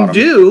you at the can bottom.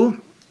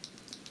 do,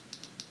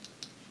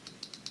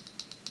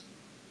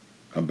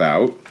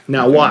 About.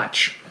 now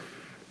watch.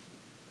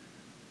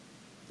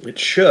 It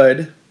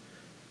should.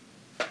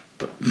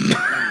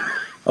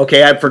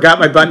 Okay, I forgot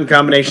my button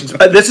combinations.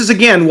 This is,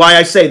 again, why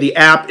I say the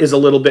app is a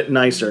little bit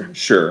nicer.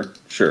 Sure.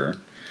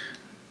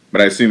 But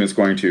I assume it's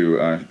going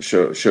to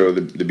show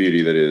the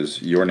beauty that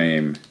is your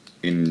name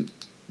in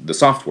the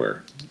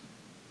software.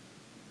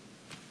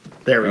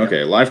 There we go.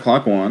 Okay,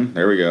 Lifeclock One,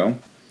 there we go.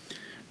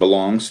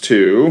 Belongs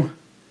to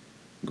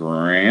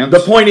Grant.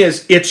 The point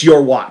is, it's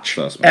your watch.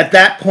 Sussman. At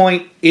that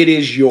point, it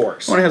is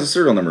yours. Oh, and it has a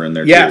serial number in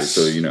there Yes.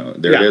 too, so you know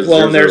there Yeah, it is.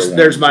 well, and 001,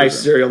 there's my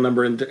 00. serial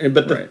number,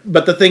 but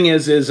Right. the thing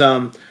is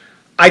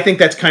I think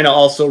that's kind of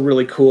also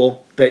really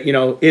cool that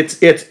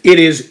it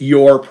is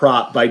your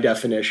prop by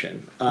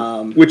definition.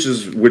 Which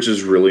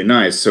is really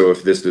nice. So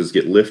if this does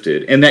get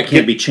lifted, and that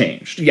can't be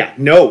changed. Yeah,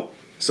 no.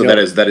 So No.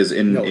 that is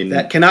in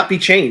That cannot be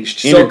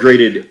changed.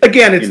 integrated. So,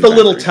 again, it's in the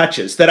little factory.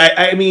 touches that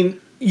I mean,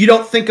 you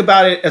don't think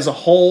about it as a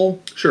whole.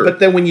 Sure. But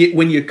then when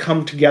you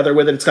come together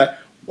with it, it's like,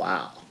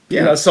 wow.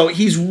 Yeah. So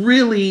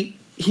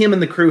him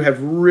and the crew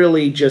have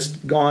really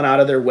just gone out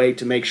of their way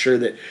to make sure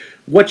that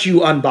what you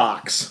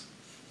unbox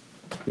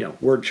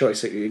word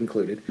choice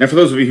included. Now, for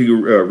those of you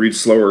who read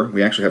slower,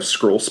 we actually have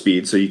scroll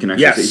speed, so you can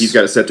actually see he's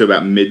got it set to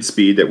about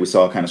mid-speed that we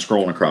saw kind of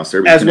scrolling across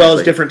there. As well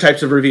as different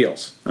types of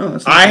reveals. Oh,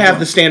 that's I have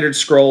the standard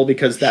scroll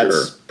because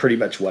that's pretty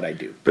much what I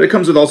do. But it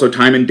comes with also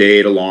time and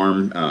date,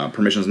 alarm,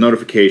 permissions,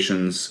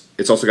 notifications.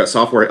 It's also got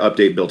software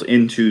update built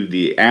into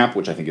the app,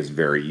 which I think is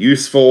very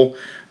useful.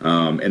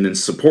 And then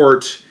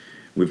support.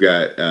 We've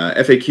got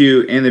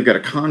FAQ, and they've got a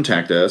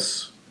contact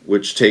us,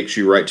 which takes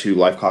you right to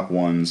Lifeclock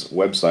One's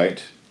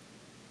website.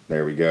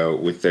 There we go,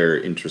 with their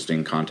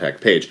interesting contact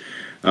page.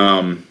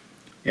 And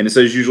it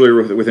says usually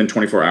within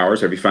 24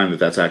 hours. Have you found that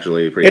that's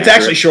actually pretty accurate?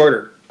 Actually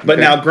shorter. But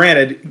now,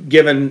 granted,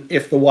 given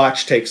if the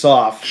watch takes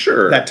off,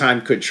 that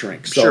time could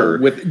shrink. So,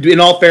 in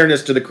all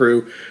fairness to the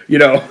crew,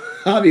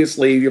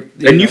 obviously...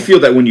 you feel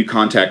that when you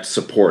contact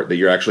support, that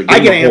you're actually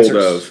getting a hold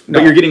of...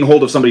 But you're getting a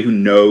hold of somebody who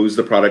knows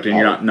the product, and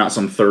you're not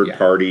some third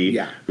party.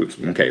 Yeah.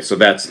 Okay, so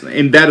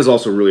that is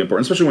also really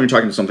important, especially when you're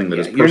talking to something that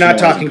is personal. You're not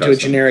talking to a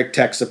generic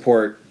tech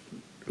support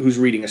who's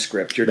reading a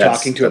script. You're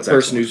talking to a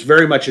person who's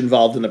very much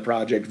involved in the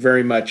project,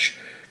 very much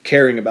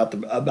caring about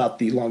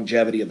the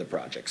longevity of the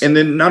project. And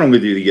then not only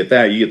do you get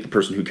that, you get the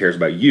person who cares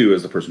about you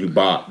as the person who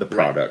bought the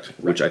product,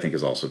 which I think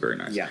is also very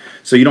nice. Yeah.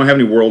 So you don't have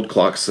any world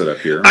clocks set up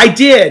here. I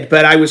did,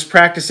 but I was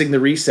practicing the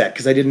reset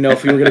because I didn't know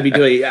if we were going to be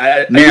doing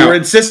you were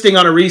insisting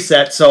on a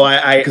reset, so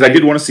I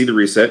did want to see the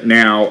reset.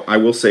 Now, I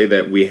will say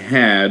that we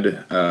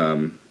had...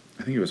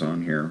 I think it was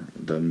on here,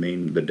 the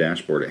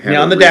dashboard. It had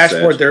on the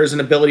dashboard, there is an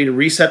ability to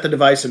reset the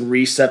device and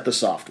reset the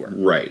software.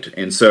 Right,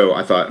 and so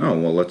I thought,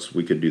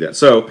 we could do that.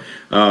 So,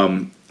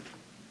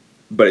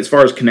 but as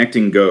far as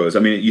connecting goes, I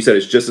mean, you said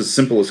it's just as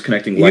simple as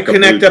connecting like a Bluetooth. You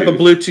connect up a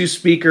Bluetooth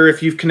speaker.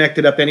 If you've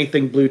connected up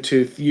anything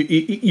Bluetooth,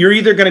 you're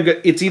either going to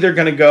go. It's either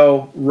going to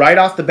go right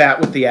off the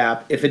bat with the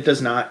app. If it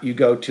does not, you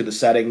go to the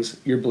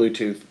settings, your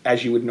Bluetooth,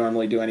 as you would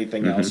normally do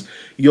anything else.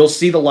 You'll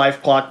see the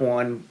Lifeclock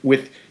One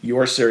with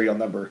your serial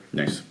number.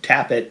 Nice.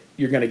 Tap it.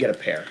 You're going to get a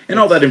pair. And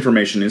all that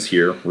information is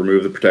here.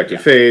 Remove the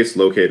protective face.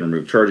 Locate and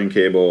remove charging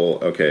cable.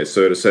 Okay,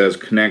 so it says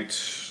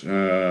connect,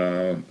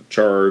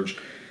 charge.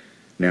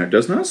 Now, it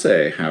does not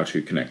say how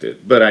to connect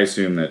it, but I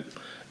assume that...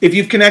 If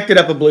you've connected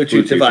up a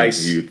Bluetooth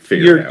device,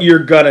 you're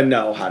going to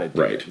know how to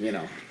do it.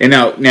 And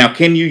now,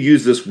 can you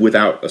use this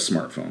without a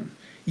smartphone?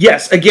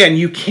 Yes, again,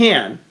 you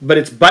can, but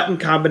it's button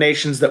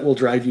combinations that will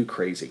drive you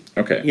crazy.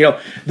 Okay.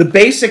 The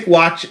basic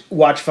watch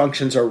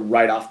functions are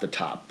right off the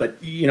top, but,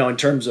 in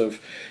terms of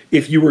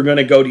if you were going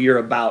to go to your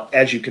about,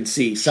 as you can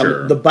see,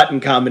 the button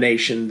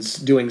combinations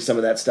doing some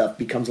of that stuff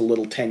becomes a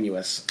little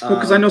tenuous.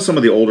 Because I know some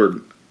of the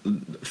older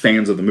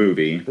fans of the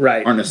movie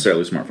aren't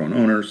necessarily smartphone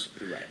owners.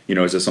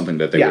 Right. Is this something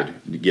that they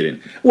would get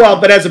in? Well,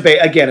 but as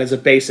a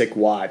basic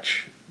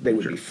watch, they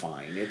would be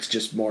fine. It's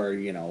just more,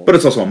 But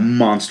it's also a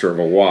monster of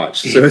a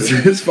watch. So it's,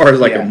 as far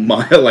as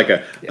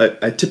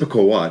a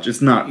typical watch,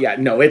 it's not. Yeah,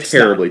 no, it's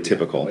terribly not,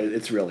 typical.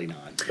 It's really not.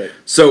 But.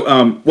 So,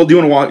 do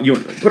you want to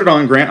put it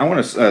on, Grant? I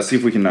want to see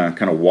if we can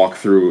kind of walk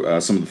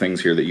through some of the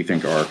things here that you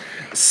think are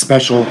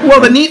special. Well,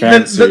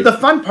 the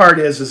fun part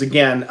is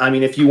again, I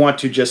mean, if you want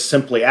to just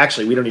simply,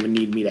 actually, we don't even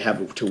need me to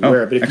have to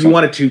wear it, but if you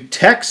wanted to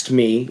text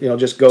me,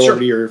 just go over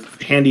to your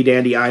handy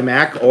dandy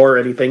iMac or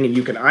anything, and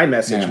you can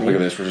iMessage me. Look at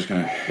this. We're just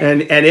gonna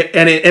and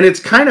it's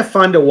kind of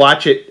fun to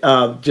watch it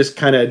just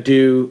kind of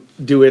do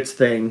its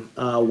thing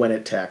when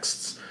it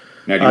texts.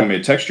 Now, do you want me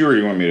to text you, or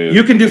you want me to?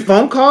 You can do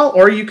phone call,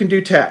 or you can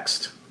do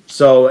text.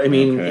 So, I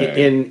mean,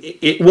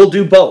 it will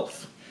do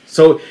both.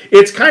 So,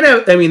 it's kind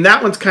of, that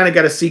one's kind of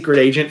got a secret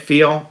agent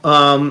feel.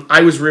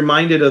 I was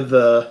reminded of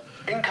the...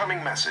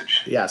 Incoming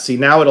message. Yeah, see,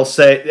 now it'll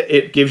say,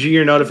 it gives you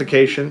your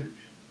notification.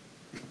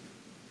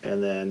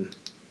 And then,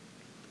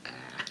 I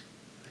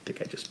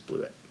think I just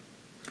blew it.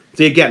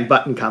 See, again,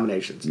 button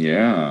combinations.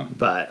 Yeah.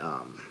 But,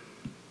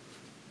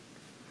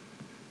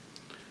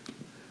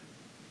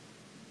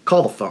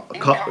 call the phone.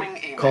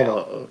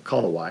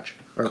 Call the watch.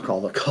 Or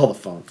call the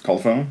phone. Call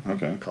the phone?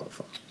 Okay. Call the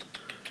phone.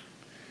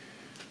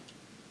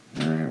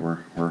 All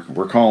right,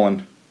 we're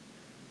calling.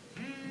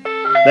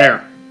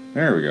 There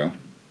we go.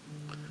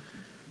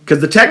 Because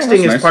the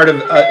texting is part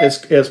of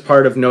is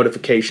part of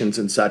notifications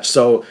and such.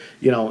 So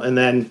and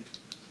then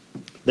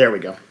there we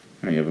go.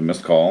 And you have a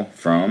missed call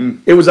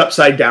from. It was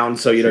upside down,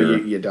 so you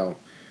don't.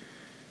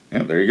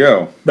 Yeah, there you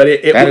go. But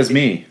that is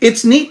me.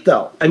 It's neat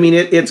though. I mean,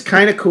 it's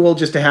kind of cool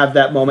just to have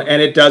that moment,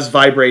 and it does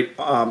vibrate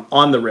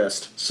on the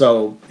wrist,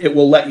 so it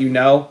will let you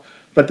know.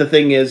 But the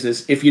thing is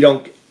if you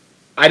don't,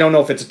 I don't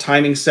know if it's a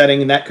timing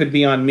setting, and that could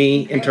be on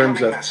me in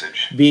terms of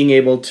being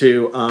able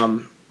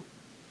to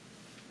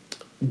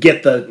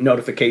get the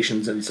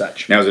notifications and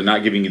such. Now, is it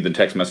not giving you the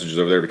text messages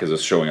over there because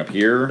it's showing up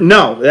here?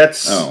 No,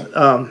 that's.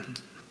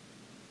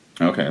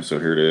 Okay, so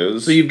here it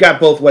is. So you've got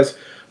both ways.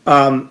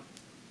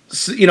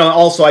 So,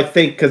 also I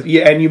think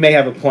and you may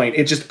have a point.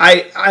 It's just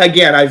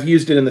I've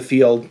used it in the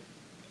field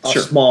a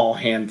small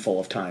handful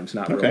of times,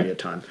 not really a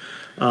ton.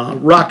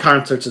 Rock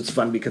concerts, it's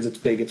fun because it's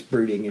big, it's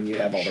brooding, and you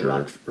have all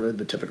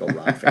the typical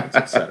rock fans,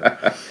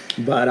 etc.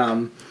 But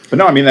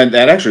no, I mean that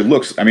actually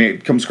looks. I mean,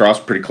 it comes across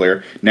pretty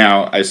clear.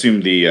 Now, I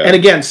assume the and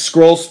again,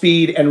 scroll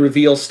speed and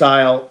reveal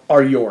style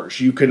are yours.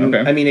 You can.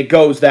 Okay. I mean, it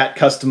goes that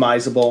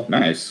customizable.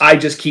 Nice. I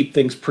just keep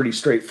things pretty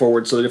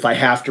straightforward, so that if I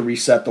have to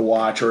reset the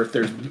watch or if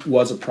there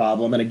was a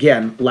problem, and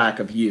again, lack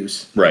of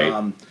use,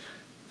 right,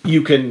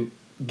 you can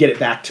get it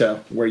back to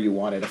where you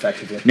want it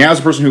effectively. Now,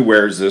 as a person who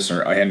wears this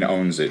and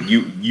owns it,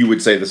 you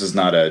would say this is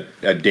not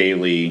a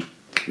daily.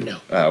 No.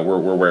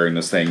 We're wearing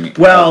this thing.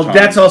 Well,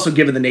 that's also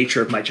given the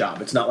nature of my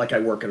job. It's not like I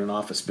work in an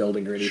office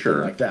building or anything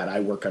like that. I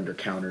work under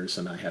counters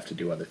and I have to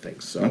do other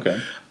things. So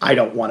I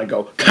don't want to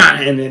go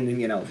and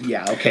then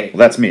okay. Well,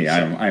 that's me. So,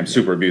 I'm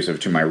super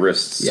abusive to my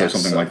wrists, so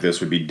something like this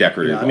would be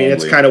decorative. I mean,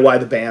 it's kind of why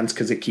the band's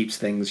because it keeps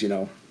things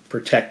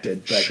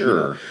protected.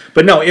 But,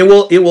 but no, it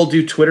will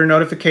do Twitter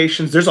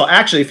notifications. There's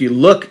actually, if you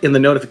look in the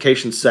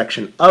notifications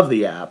section of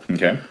the app,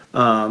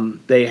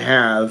 they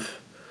have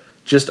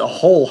just a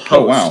whole host.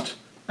 Oh, wow.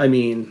 I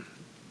mean,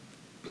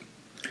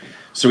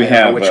 so we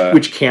have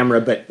which camera,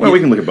 but we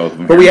can look at both of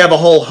them. But we have a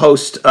whole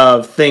host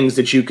of things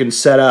that you can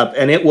set up,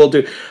 and it will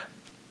do.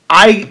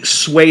 I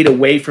swayed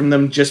away from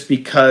them just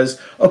because,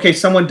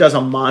 someone does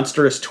a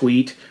monstrous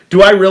tweet.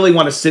 Do I really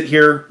want to sit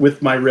here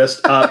with my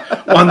wrist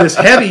up on this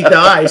heavy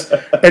dice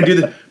and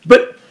do this?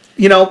 But,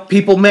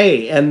 people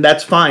may, and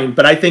that's fine.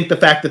 But I think the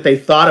fact that they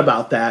thought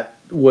about that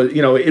was,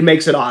 it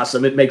makes it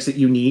awesome. It makes it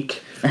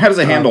unique. How does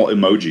it handle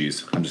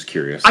emojis? I'm just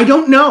curious. I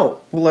don't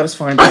know. Well, let us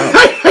find out.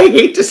 I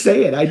hate to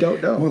say it. I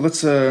don't know. Well, let's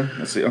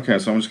see. Okay,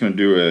 so I'm just going to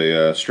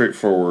do a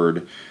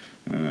straightforward.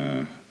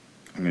 I'm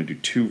going to do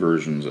two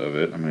versions of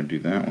it. I'm going to do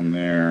that one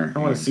there. I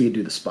want to see you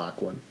do the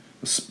Spock one.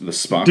 The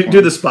Spock one?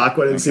 Do the Spock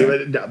one and see.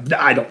 No,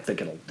 I don't think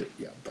it'll do.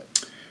 Yeah,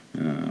 but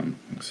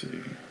let's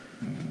see.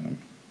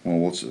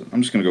 Well,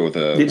 I'm just going to go with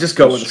a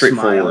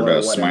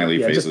straightforward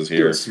smiley faces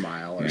here. Do a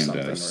smile or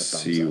something. And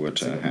see what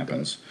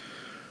happens.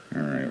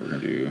 All right, we're going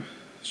to do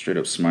straight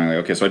up smiley.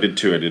 Okay, so I did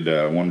two. I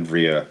did one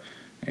via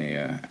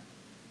a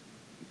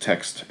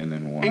text and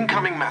then one.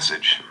 Incoming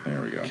message.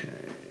 There we go. Okay.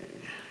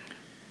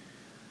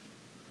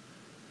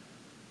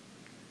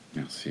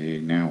 Now see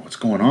what's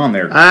going on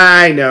there.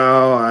 I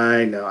know.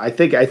 I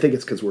think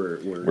it's because we're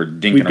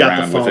dinking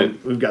around with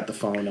it. We've got the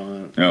phone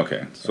on.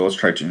 Okay, so let's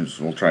try to.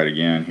 We'll try it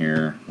again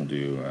here. We'll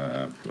do.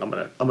 I'm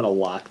gonna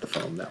lock the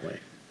phone that way.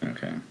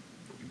 Okay,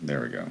 there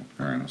we go.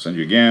 All right, I'll send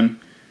you again.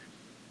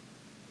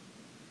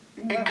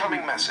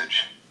 Incoming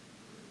message.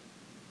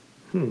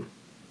 I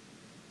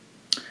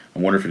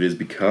wonder if it is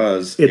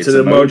because it's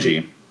an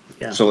emoji.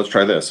 Yeah. So let's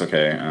try this,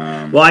 okay?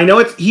 Well, I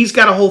know he's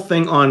got a whole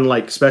thing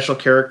on special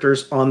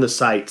characters on the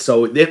site,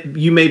 so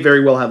you may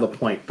very well have a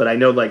point. But I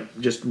know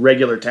just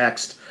regular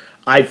text,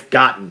 I've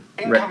gotten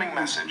incoming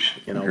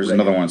message. Here's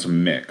another one. It's a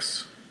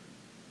mix.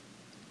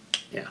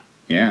 Yeah.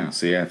 Yeah.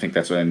 See, I think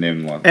that's what I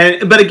named one.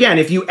 But again,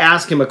 if you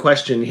ask him a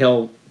question,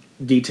 he'll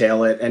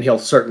detail it, and he'll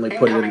certainly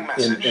put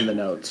it in the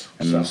notes.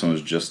 And this one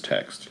was just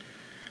text.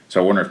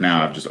 So I wonder if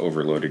now I've just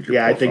overloaded your.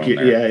 Yeah, I think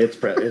it's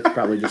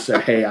probably just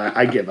said, "Hey,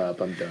 I give up.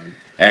 I'm done."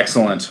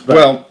 Excellent.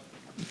 Well,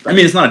 I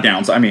mean, it's not a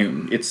downside. I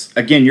mean, it's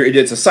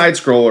it's a side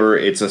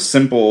scroller. It's a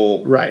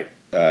simple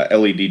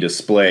LED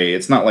display.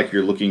 It's not like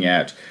you're looking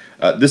at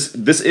this.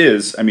 This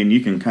is. I mean, you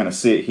can kind of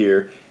see it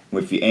here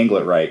if you angle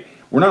it right.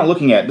 We're not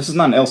looking at. This is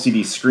not an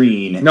LCD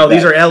screen. No,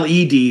 these are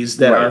LEDs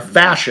that are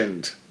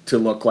fashioned to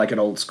look like an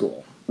old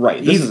school.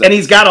 Right.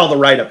 He's got all the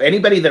write-up.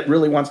 Anybody that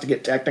really wants to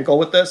get technical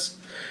with this,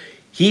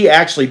 he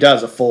actually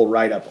does a full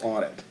write-up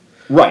on it.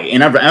 Right,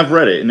 and I've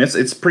read it, and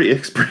it's pretty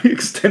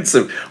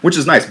extensive, which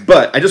is nice.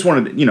 But I just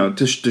wanted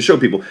to show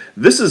people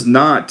this is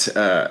not.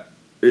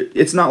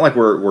 It's not like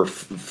we're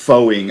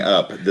fauxing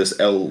up this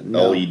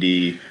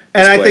LED.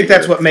 And I think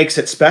that's what makes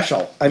it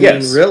special. I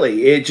mean,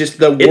 really, it just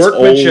the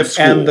workmanship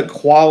and the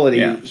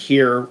quality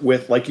here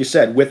with, like you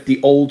said, with the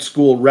old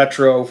school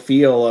retro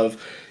feel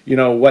of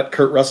what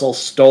Kurt Russell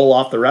stole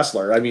off the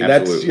wrestler. I mean,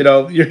 that's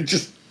you're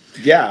just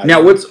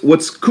Now,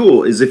 what's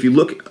cool is if you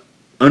look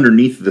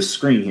underneath the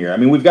screen here. I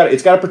mean,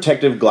 it's got a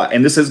protective glass,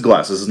 and this is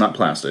glass. This is not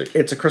plastic.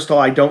 It's a crystal.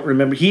 I don't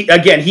remember. He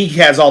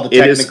has all the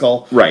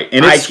technical.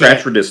 And it's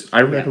scratch resistant.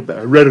 I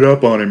read it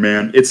up on it,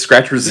 man. It's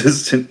scratch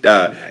resistant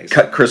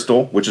cut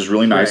crystal, which is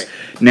really nice.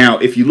 Right. Now,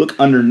 if you look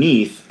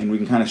underneath, and we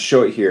can kind of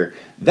show it here,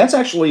 that's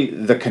actually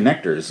the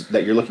connectors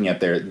that you're looking at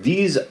there.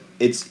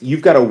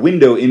 You've got a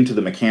window into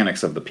the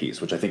mechanics of the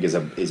piece, which I think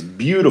is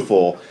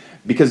beautiful.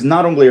 Because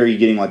not only are you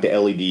getting like the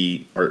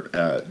LED or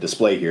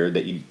display here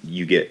that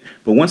you get,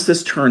 but once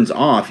this turns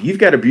off, you've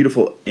got a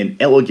beautiful and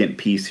elegant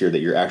piece here that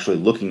you're actually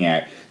looking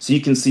at, so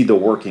you can see the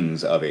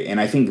workings of it. And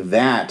I think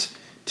that,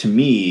 to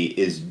me,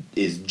 is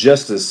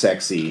just as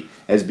sexy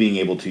as being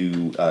able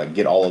to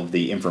get all of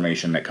the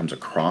information that comes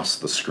across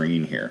the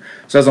screen here.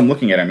 So as I'm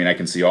looking at it, I mean, I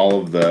can see all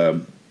of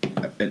the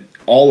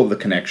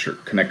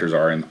connectors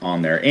are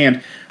on there.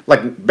 And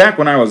like back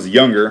when I was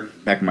younger,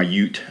 back in my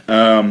ute.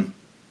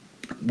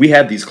 we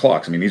had these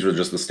clocks. I mean, these were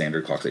just the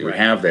standard clocks that you would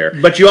have there.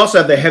 But you also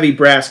have the heavy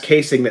brass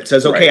casing that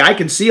says, okay, I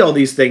can see all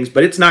these things,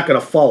 but it's not going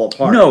to fall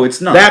apart. No,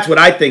 it's not. That's what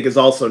I think is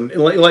also,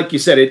 like you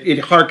said, it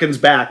harkens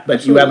back,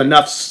 but you have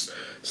enough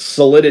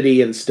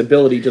solidity and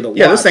stability to the watch.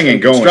 Yeah, this thing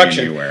ain't going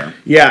anywhere.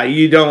 Yeah,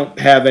 you don't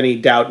have any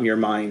doubt in your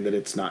mind that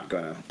it's not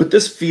going to. But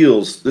this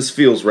feels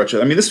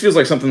retro. I mean, this feels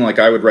like something like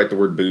I would write the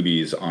word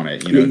boobies on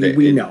it. You know,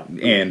 we know.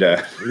 And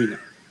We know.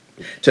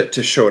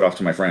 to show it off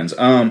to my friends.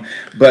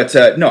 But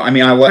no, I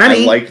mean, I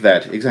like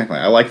that exactly.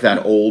 I like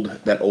that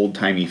old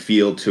timey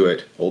feel to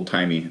it. Old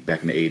timey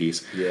back in the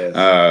 80s.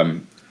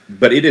 Yes.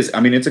 But it is.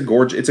 I mean, it's a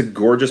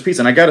gorgeous piece,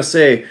 and I gotta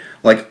say,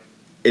 like,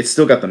 it's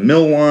still got the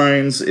mill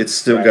lines. It's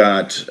still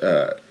got.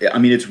 I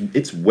mean,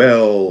 it's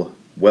well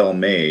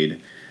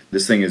made.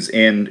 This thing is,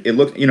 and it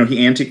looked. You know,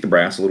 he antiqued the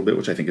brass a little bit,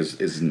 which I think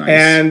is nice.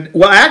 And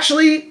well,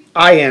 actually,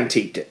 I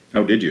antiqued it.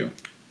 Oh, did you?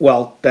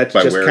 Well, that's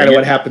just kind of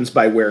what happens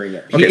by wearing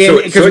it.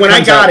 Okay, because when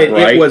I got it,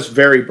 bright. it was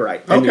very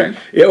bright. Okay.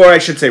 Or I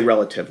should say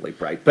relatively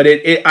bright. But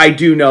I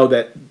do know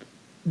that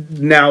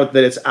now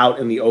that it's out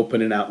in the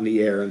open and out in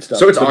the air and stuff.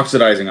 So it's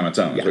oxidizing on its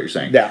own, is what you're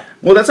saying? Yeah.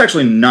 Well, that's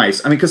actually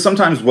nice. I mean, because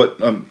sometimes what,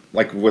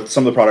 like with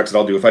some of the products that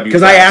I'll do, if I do...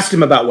 Because I asked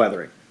him about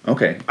weathering.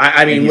 Okay.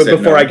 I mean, before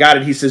no. I got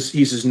it, he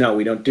says, no,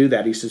 we don't do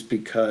that. He says,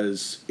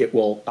 because it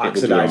will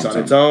oxidize on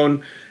its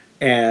own,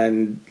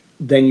 and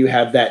then you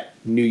have that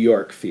New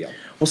York feel.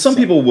 Well, some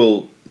people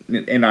will...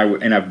 And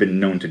I've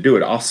been known to do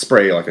it. I'll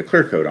spray like a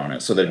clear coat on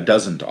it so that it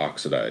doesn't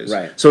oxidize.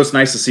 Right. So it's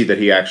nice to see that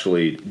he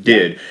actually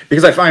did,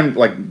 because I find,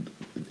 like,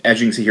 as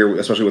you can see here,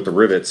 especially with the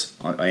rivets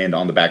and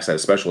on the backside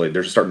especially,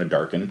 they're starting to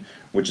darken,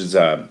 which is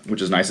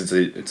nice.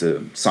 It's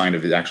a sign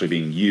of it actually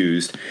being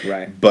used.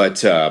 Right.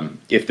 But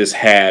if this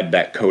had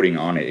that coating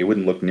on it, it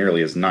wouldn't look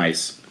nearly as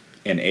nice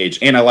in age.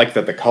 And I like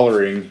that the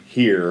coloring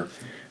here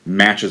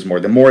matches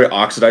more. The more it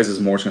oxidizes,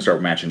 the more it's going to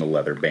start matching the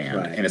leather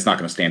band, and it's not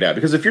going to stand out.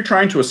 Because if you're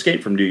trying to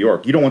escape from New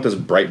York, you don't want this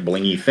bright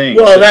blingy thing.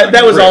 Well,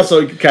 that was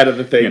also kind of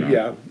the thing. You know,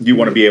 yeah, you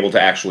want to be able to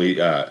actually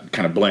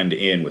kind of blend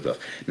in with it.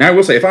 Now, I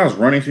will say, if I was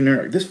running through New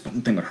York, this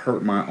thing would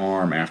hurt my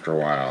arm after a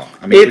while.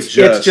 I mean, it's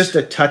just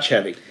a touch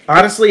heavy.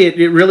 Honestly,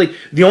 it really.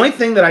 The only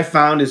thing that I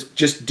found is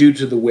just due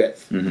to the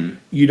width. Mm-hmm.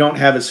 You don't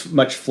have as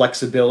much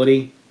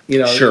flexibility. You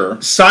know,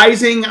 sure.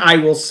 Sizing, I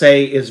will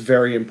say, is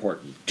very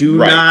important. Do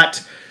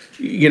not.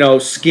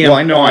 Skimp. Well,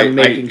 I know. I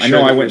went and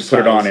put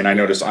it on, and I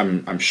noticed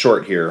I'm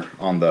short here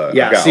on the.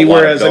 Yeah. See,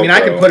 whereas I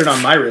can put it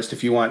on my wrist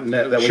if you want, and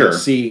that way you'll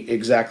see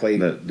exactly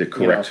the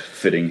correct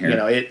fitting here.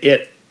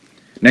 It.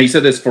 Now you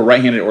said this for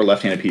right-handed or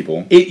left-handed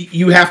people.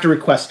 You have to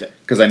request it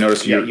because I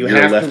noticed you're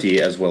a lefty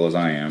as well as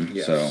I am.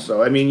 Yes.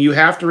 So I mean, you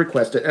have to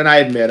request it, and I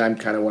admit I'm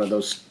kind of one of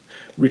those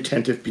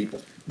retentive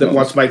people that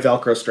wants my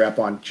Velcro strap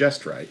on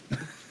just right.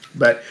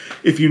 But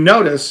if you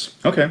notice,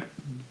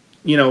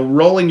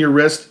 rolling your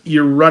wrist,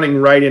 you're running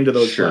right into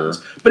those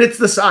buttons. But it's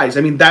the size.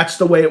 I mean, that's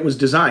the way it was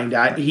designed.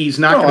 He's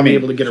not going to be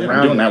able to get around.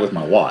 I'm doing that with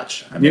my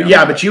watch. I mean,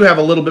 but you have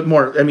a little bit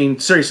more. I mean,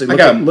 seriously, look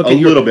at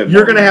little bit.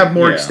 You're going to have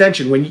more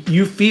extension when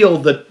you feel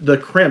the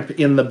crimp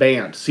in the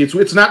band. See,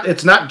 it's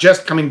not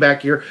just coming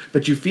back here,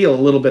 but you feel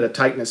a little bit of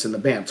tightness in the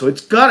band. So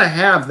it's gonna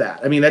have that.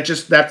 I mean,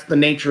 that's the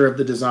nature of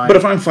the design. But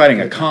if I'm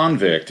fighting a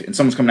convict and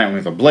someone's coming at me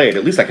with a blade,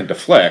 at least I can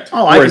deflect.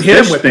 Oh, I can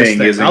hit him with this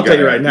thing. I'll tell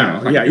you right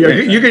now.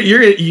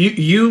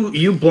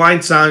 You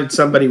blindside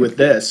somebody with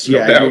this,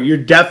 you're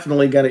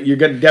definitely gonna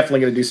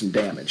do some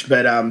damage.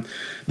 But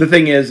the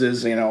thing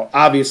is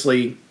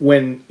obviously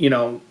when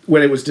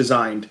it was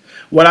designed,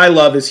 what I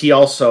love is he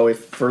also,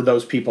 for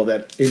those people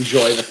that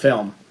enjoy the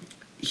film,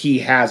 he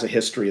has a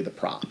history of the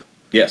prop.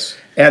 Yes.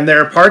 And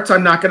there are parts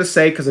I'm not going to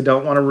say because I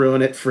don't want to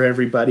ruin it for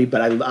everybody.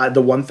 But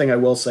the one thing I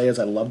will say is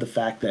I love the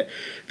fact that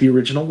the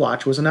original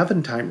watch was an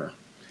oven timer.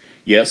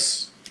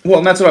 Yes. Well,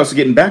 and that's what I was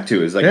getting back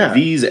to, is like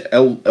these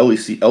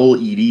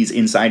LEDs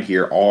inside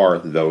here are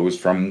those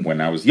from when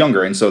I was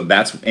younger, and so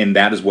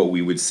that is what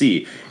we would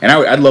see. And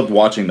I loved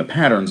watching the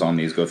patterns on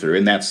these go through,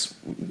 and that's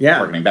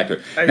harkening back to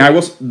it. Now,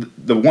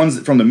 the ones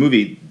from the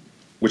movie,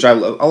 which a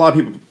lot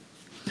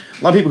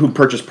of people who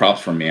purchase props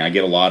from me, I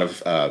get a lot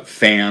of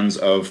fans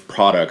of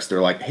products.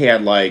 They're like, hey,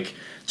 I'd like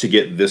to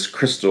get this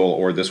crystal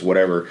or this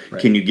whatever. Right.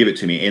 Can you give it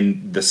to me?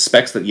 And the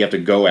specs that you have to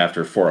go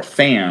after for a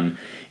fan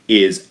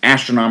is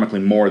astronomically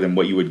more than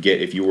what you would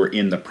get if you were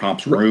in the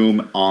props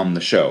room on the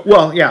show.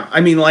 Well, yeah.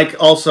 I mean, like,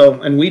 also,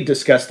 and we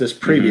discussed this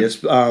previous,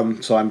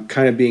 so I'm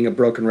kind of being a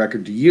broken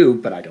record to you,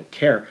 but I don't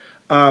care.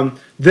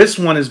 This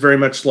one is very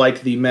much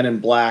like the Men in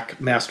Black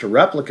Master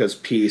Replicas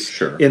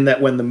piece, in that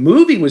when the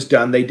movie was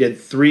done, they did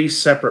 3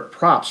 separate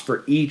props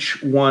for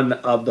each one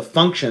of the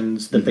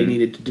functions that they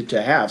needed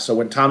to have. So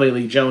when Tommy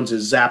Lee Jones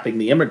is zapping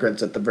the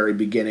immigrants at the very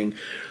beginning,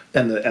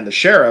 and the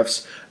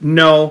sheriffs,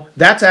 no,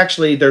 that's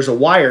actually, there's a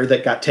wire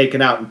that got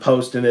taken out in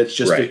post, and it's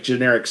just a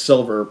generic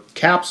silver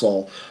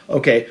capsule.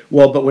 Okay,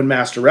 well, but when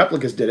Master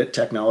Replicas did it,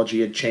 technology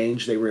had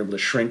changed. They were able to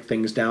shrink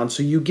things down,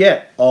 so you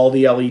get all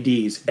the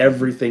LEDs.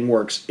 Everything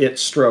works. It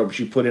strobes.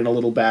 You put in a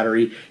little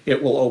battery,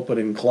 it will open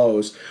and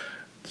close.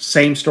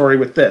 Same story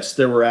with this.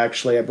 There were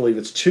actually, I believe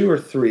it's 2 or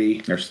 3.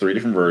 There's 3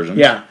 different versions.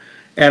 Yeah.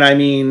 And I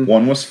mean,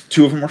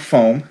 two of them were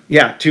foam.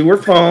 Yeah, 2 were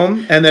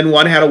foam, and then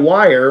 1 had a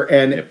wire,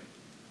 and Yep.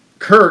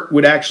 Kurt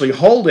would actually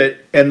hold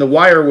it, and the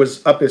wire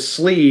was up his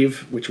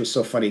sleeve, which was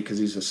so funny because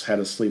he just had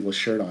a sleeveless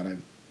shirt on.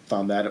 I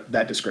found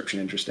that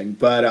description interesting.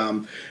 But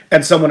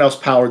and someone else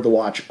powered the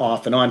watch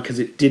off and on because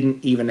it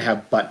didn't even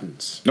have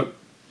buttons. Nope.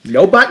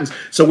 No buttons.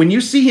 So when you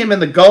see him in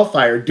the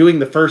Gulfire doing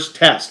the first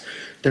test,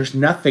 there's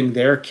nothing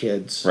there,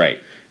 kids.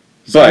 Right.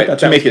 So I But thought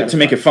to that make was it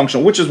kinda fun.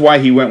 functional, which is why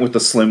he went with the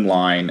slim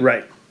line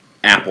Right.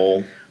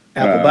 Apple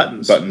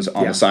Buttons. buttons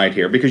on Yeah. the side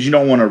here, because you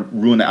don't want to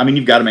ruin that. I mean,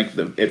 you've got to make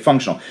it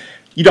functional.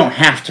 You don't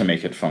have to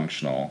make it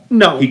functional.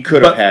 No, He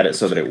could have but- had it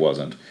so that it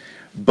wasn't.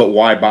 But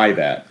why buy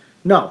that?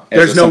 No, As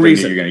there's no something that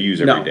reason. you're gonna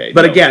use every day.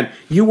 But No. again,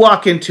 you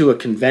walk into a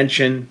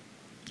convention,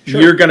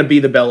 you're going to be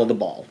the belle of the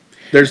ball.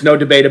 There's no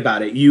debate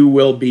about it. You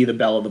will be the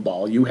belle of the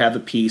ball. You have a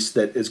piece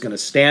that is going to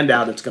stand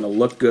out. It's going to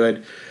look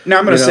good. Now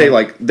I'm going to You say, know?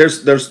 like,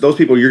 there's those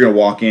people, you're going to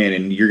walk in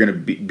and you're going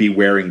to be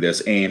wearing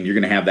this and you're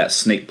going to have that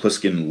Snake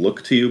Plissken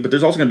look to you. But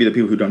there's also going to be the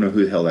people who don't know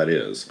who the hell that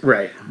is.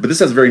 Right. But this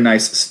has a very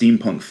nice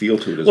steampunk feel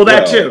to it as well. Well,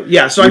 that too.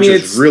 Yeah, so I which mean,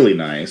 is it's really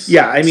nice.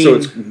 Yeah, I so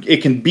mean-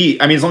 it can be.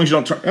 I mean, as long as you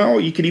don't turn. Oh,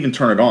 you could even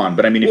turn it on.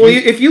 But I mean,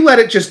 if you let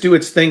it just do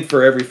its thing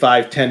for every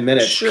 5-10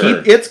 minutes,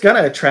 Sure. it's going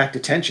to attract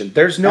attention.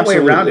 There's no way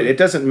around it. Absolutely. It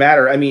doesn't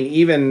matter. I mean,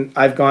 even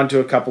I've gone to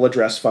a couple of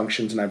dress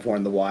functions and I've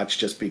worn the watch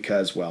just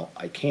because, well,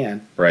 I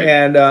can. Right.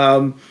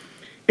 And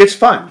it's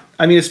fun.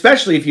 I mean,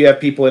 especially if you have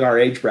people in our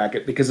age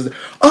bracket, because of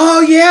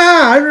oh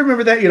yeah, I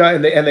remember that,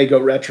 and they go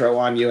retro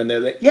on you, and they're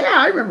like, yeah,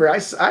 I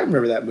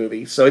remember that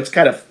movie. So it's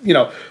kind of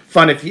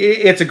fun if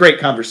it's a great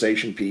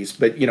conversation piece,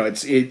 but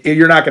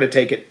you're not going to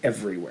take it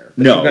everywhere.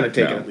 But No, you're going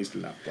to take no. it at least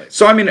in that place.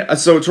 So I mean,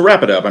 so to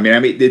wrap it up, I mean,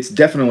 it's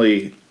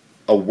definitely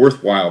a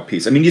worthwhile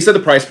piece. I mean, you said the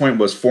price point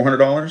was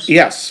 $400.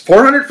 Yes,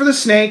 $400 for the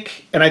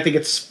Snake, and I think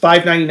it's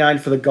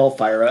 $599 for the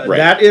Gulfire. Right.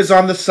 That is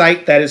on the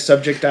site. That is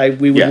subject.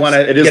 We would Yes, want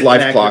to. it is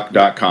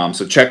lifeclock.com.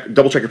 So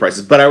double check your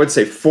prices. But I would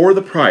say for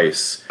the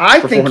price,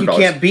 I for think you $400,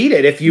 can't beat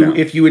it if you No.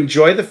 if you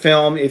enjoy the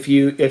film, if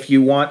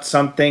you want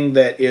something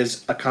that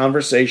is a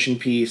conversation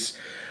piece,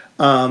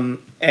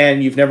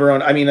 and you've never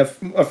owned. I mean, a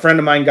friend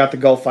of mine got the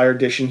Gulfire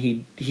edition.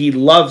 He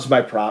loves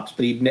my props,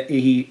 but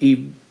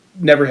he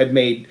never had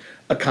made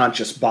a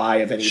conscious buy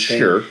of anything.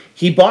 Sure.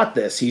 He bought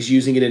this. He's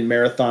using it in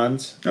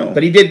marathons. Oh.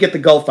 But he did get the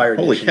Gulfire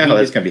Holy edition. cow,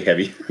 that's gonna be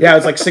heavy. Yeah, it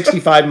was like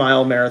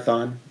 65-mile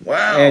marathon.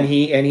 Wow. And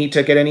he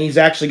took it, and he's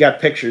actually got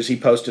pictures he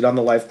posted on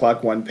the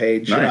Lifeclock One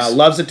page. Nice.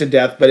 Loves it to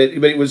death, but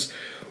it was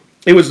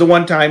the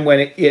one time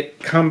when it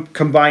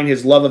combined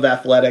his love of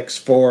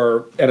athletics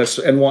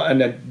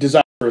and a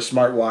desire for a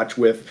smartwatch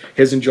with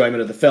his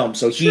enjoyment of the film.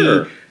 So he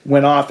Sure.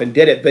 went off and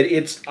did it. But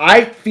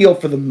I feel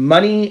for the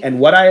money and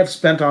what I have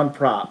spent on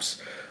props.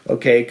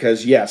 Okay,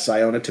 because yes,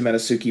 I own a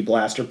Temenasuke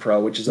Blaster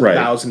Pro, which is a Right.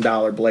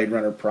 $1,000 Blade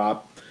Runner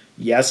prop.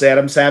 Yes,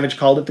 Adam Savage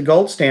called it the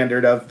gold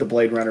standard of the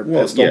Blade Runner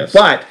pistol, yes.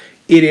 but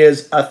it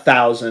is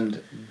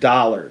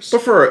 $1,000.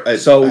 But for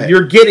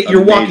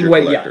you're walking major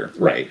away, collector,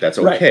 yeah, right? That's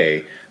right.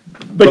 okay.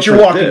 But you're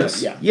for walking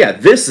this, away, yeah.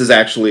 This is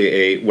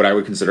actually what I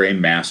would consider a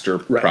master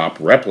Right. prop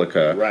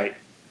replica. Right.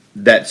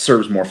 That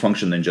serves more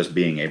function than just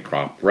being a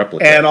prop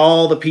replica. And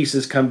all the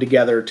pieces come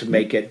together to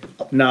make it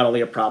not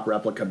only a prop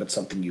replica, but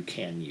something you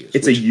can use.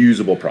 it's a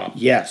usable prop.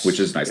 Yes.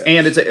 which is nice, Yes.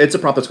 and it's a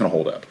prop that's going to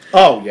hold up.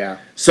 Oh yeah.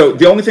 So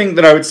the only thing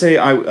that I would say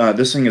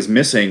this thing is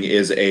missing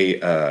is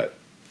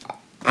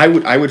I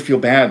would feel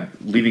bad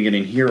leaving it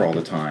in here all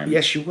the time.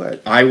 Yes, you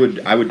would. I would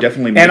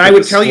definitely. Make And a I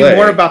would tell you display.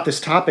 more about this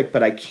topic,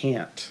 but I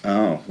can't.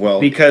 Oh well,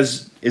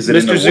 Because Is it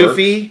in Mr. the works?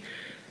 Zufi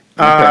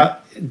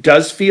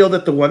does feel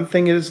that the one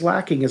thing it is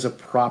lacking is a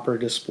proper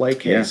display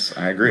case. Yes,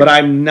 I agree. But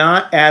I'm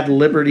not at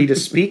liberty to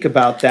speak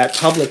about that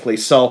publicly.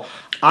 So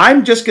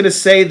I'm just going to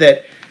say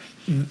that,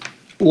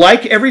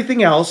 like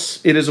everything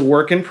else, it is a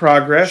work in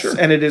progress Sure.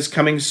 and it is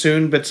coming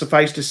soon. But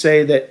suffice to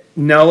say that,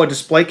 no, a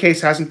display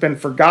case hasn't been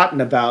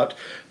forgotten about,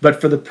 but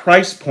for the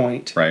price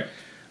point, right.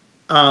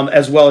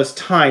 as well as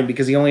time,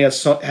 because he only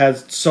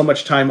has so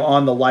much time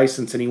on the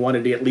license, and he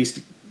wanted to at least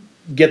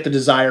get the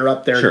desire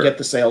up there Sure. and get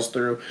the sales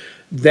through.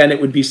 Then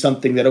it would be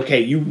something that, okay,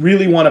 you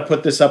really want to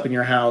put this up in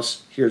your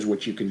house. Here's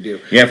what you can do.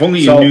 Yeah, if only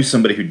you So, knew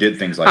somebody who did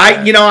things like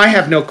that. I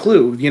have no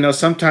clue.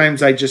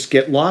 Sometimes I just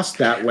get lost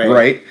that way.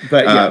 Right.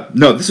 But yeah.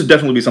 No, this would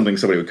definitely be something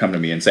somebody would come to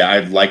me and say,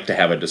 I'd like to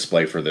have a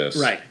display for this.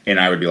 Right. And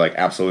I would be like,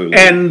 absolutely.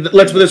 And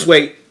let's put it this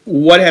way: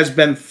 what has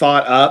been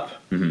thought up,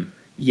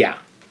 yeah,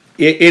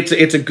 it's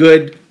a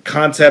good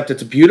concept.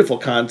 It's a beautiful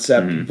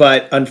concept,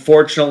 but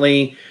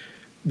unfortunately,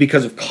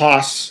 because of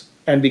costs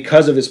and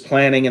because of his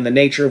planning and the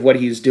nature of what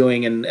he's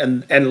doing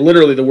and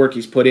literally the work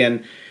he's put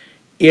in,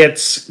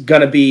 it's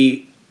gonna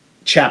be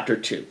chapter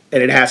 2,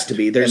 and it has to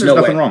be. There's no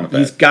nothing way. wrong with that.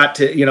 He's got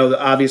to.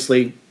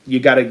 Obviously, you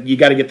gotta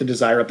get the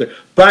desire up there,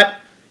 but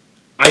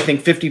I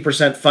think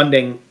 50%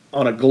 funding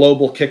on a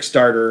global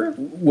Kickstarter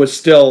was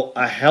still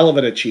a hell of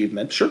an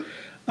achievement. Sure.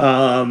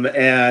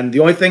 And the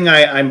only thing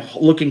I'm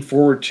looking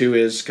forward to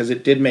is, because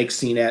it did make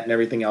CNET and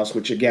everything else,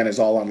 which again is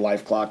all on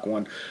Lifeclock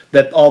One,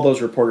 that all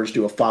those reporters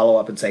do a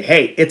follow-up and say,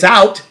 hey, it's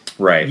out.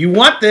 Right. You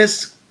want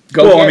this.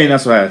 go. Well, get I mean,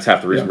 it. that's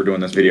half the reason we're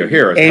doing this video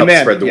here, is to help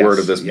Amen. spread the Yes, word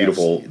of this yes.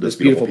 beautiful, This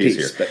beautiful piece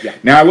piece, here. but yeah.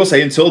 Now, I will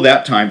say, until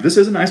that time, this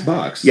is a nice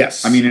box.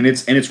 Yes. I mean, and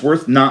it's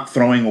worth not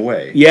throwing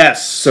away.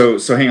 Yes. So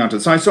hang on to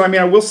the sign. So I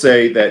mean, I will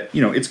say that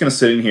it's going to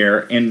sit in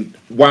here, and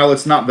while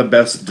it's not the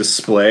best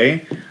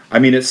display, I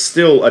mean, it's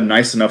still a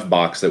nice enough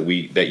box that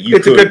you.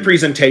 It's a good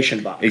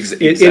presentation box.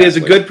 Exactly. It is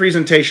a good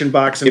presentation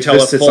box until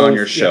If this a sits full, on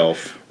your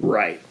shelf.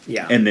 Right.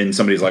 Yeah. And then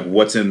somebody's like,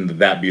 "What's in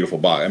that beautiful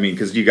box?" I mean,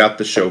 because you got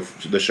the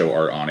show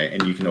art on it,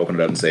 and you can open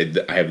it up and say,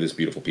 "I have this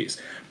beautiful piece."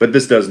 But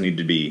this does need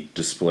to be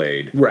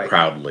displayed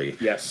proudly.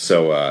 Yes.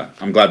 So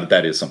I'm glad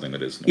that is something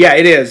that is. Yeah,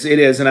 it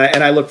is, and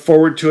I look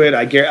forward to it.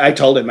 I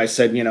told him, I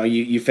said,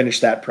 you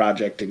finish that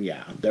project, and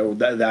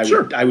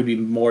I would be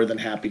more than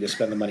happy to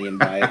spend the money and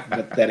buy it.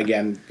 But then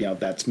again,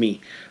 that's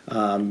me.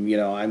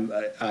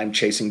 I'm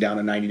chasing down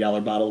a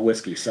 $90 bottle of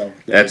whiskey. So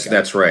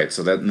that's right.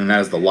 So that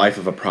is the life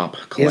of a prop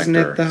collector. Isn't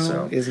it though?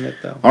 So. Isn't it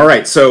though? All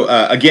right. So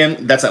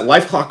again, that's at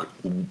Lifeclock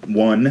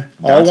One.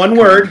 All one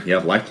word. Yeah,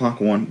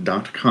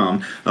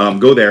 lifeclock1.com.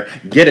 Go there,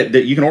 get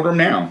it. You can order them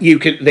now.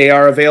 They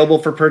are available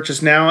for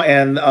purchase now,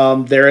 and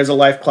there is a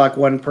Lifeclock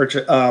One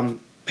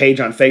page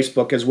on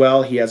Facebook as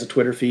well. He has a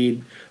Twitter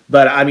feed,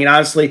 but I mean,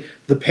 honestly,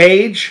 the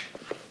page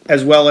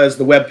as well as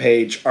the web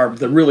page are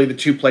really the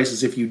two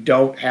places, if you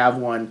don't have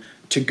one,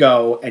 to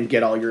go and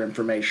get all your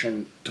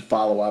information to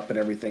follow up and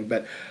everything.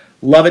 But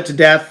love it to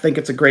death. Think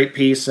it's a great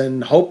piece,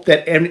 and hope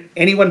that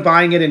anyone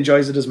buying it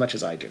enjoys it as much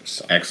as I do.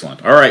 So.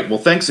 Excellent. All right. Well,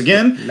 thanks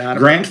again,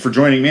 Grant, for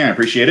joining me. I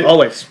appreciate it.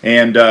 Always.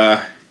 And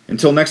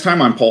until next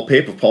time, I'm Paul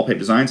Pape of Pape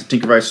Designs at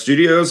Tinkervice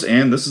Studios,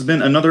 and this has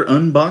been another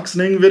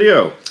unboxing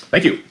video.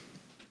 Thank you.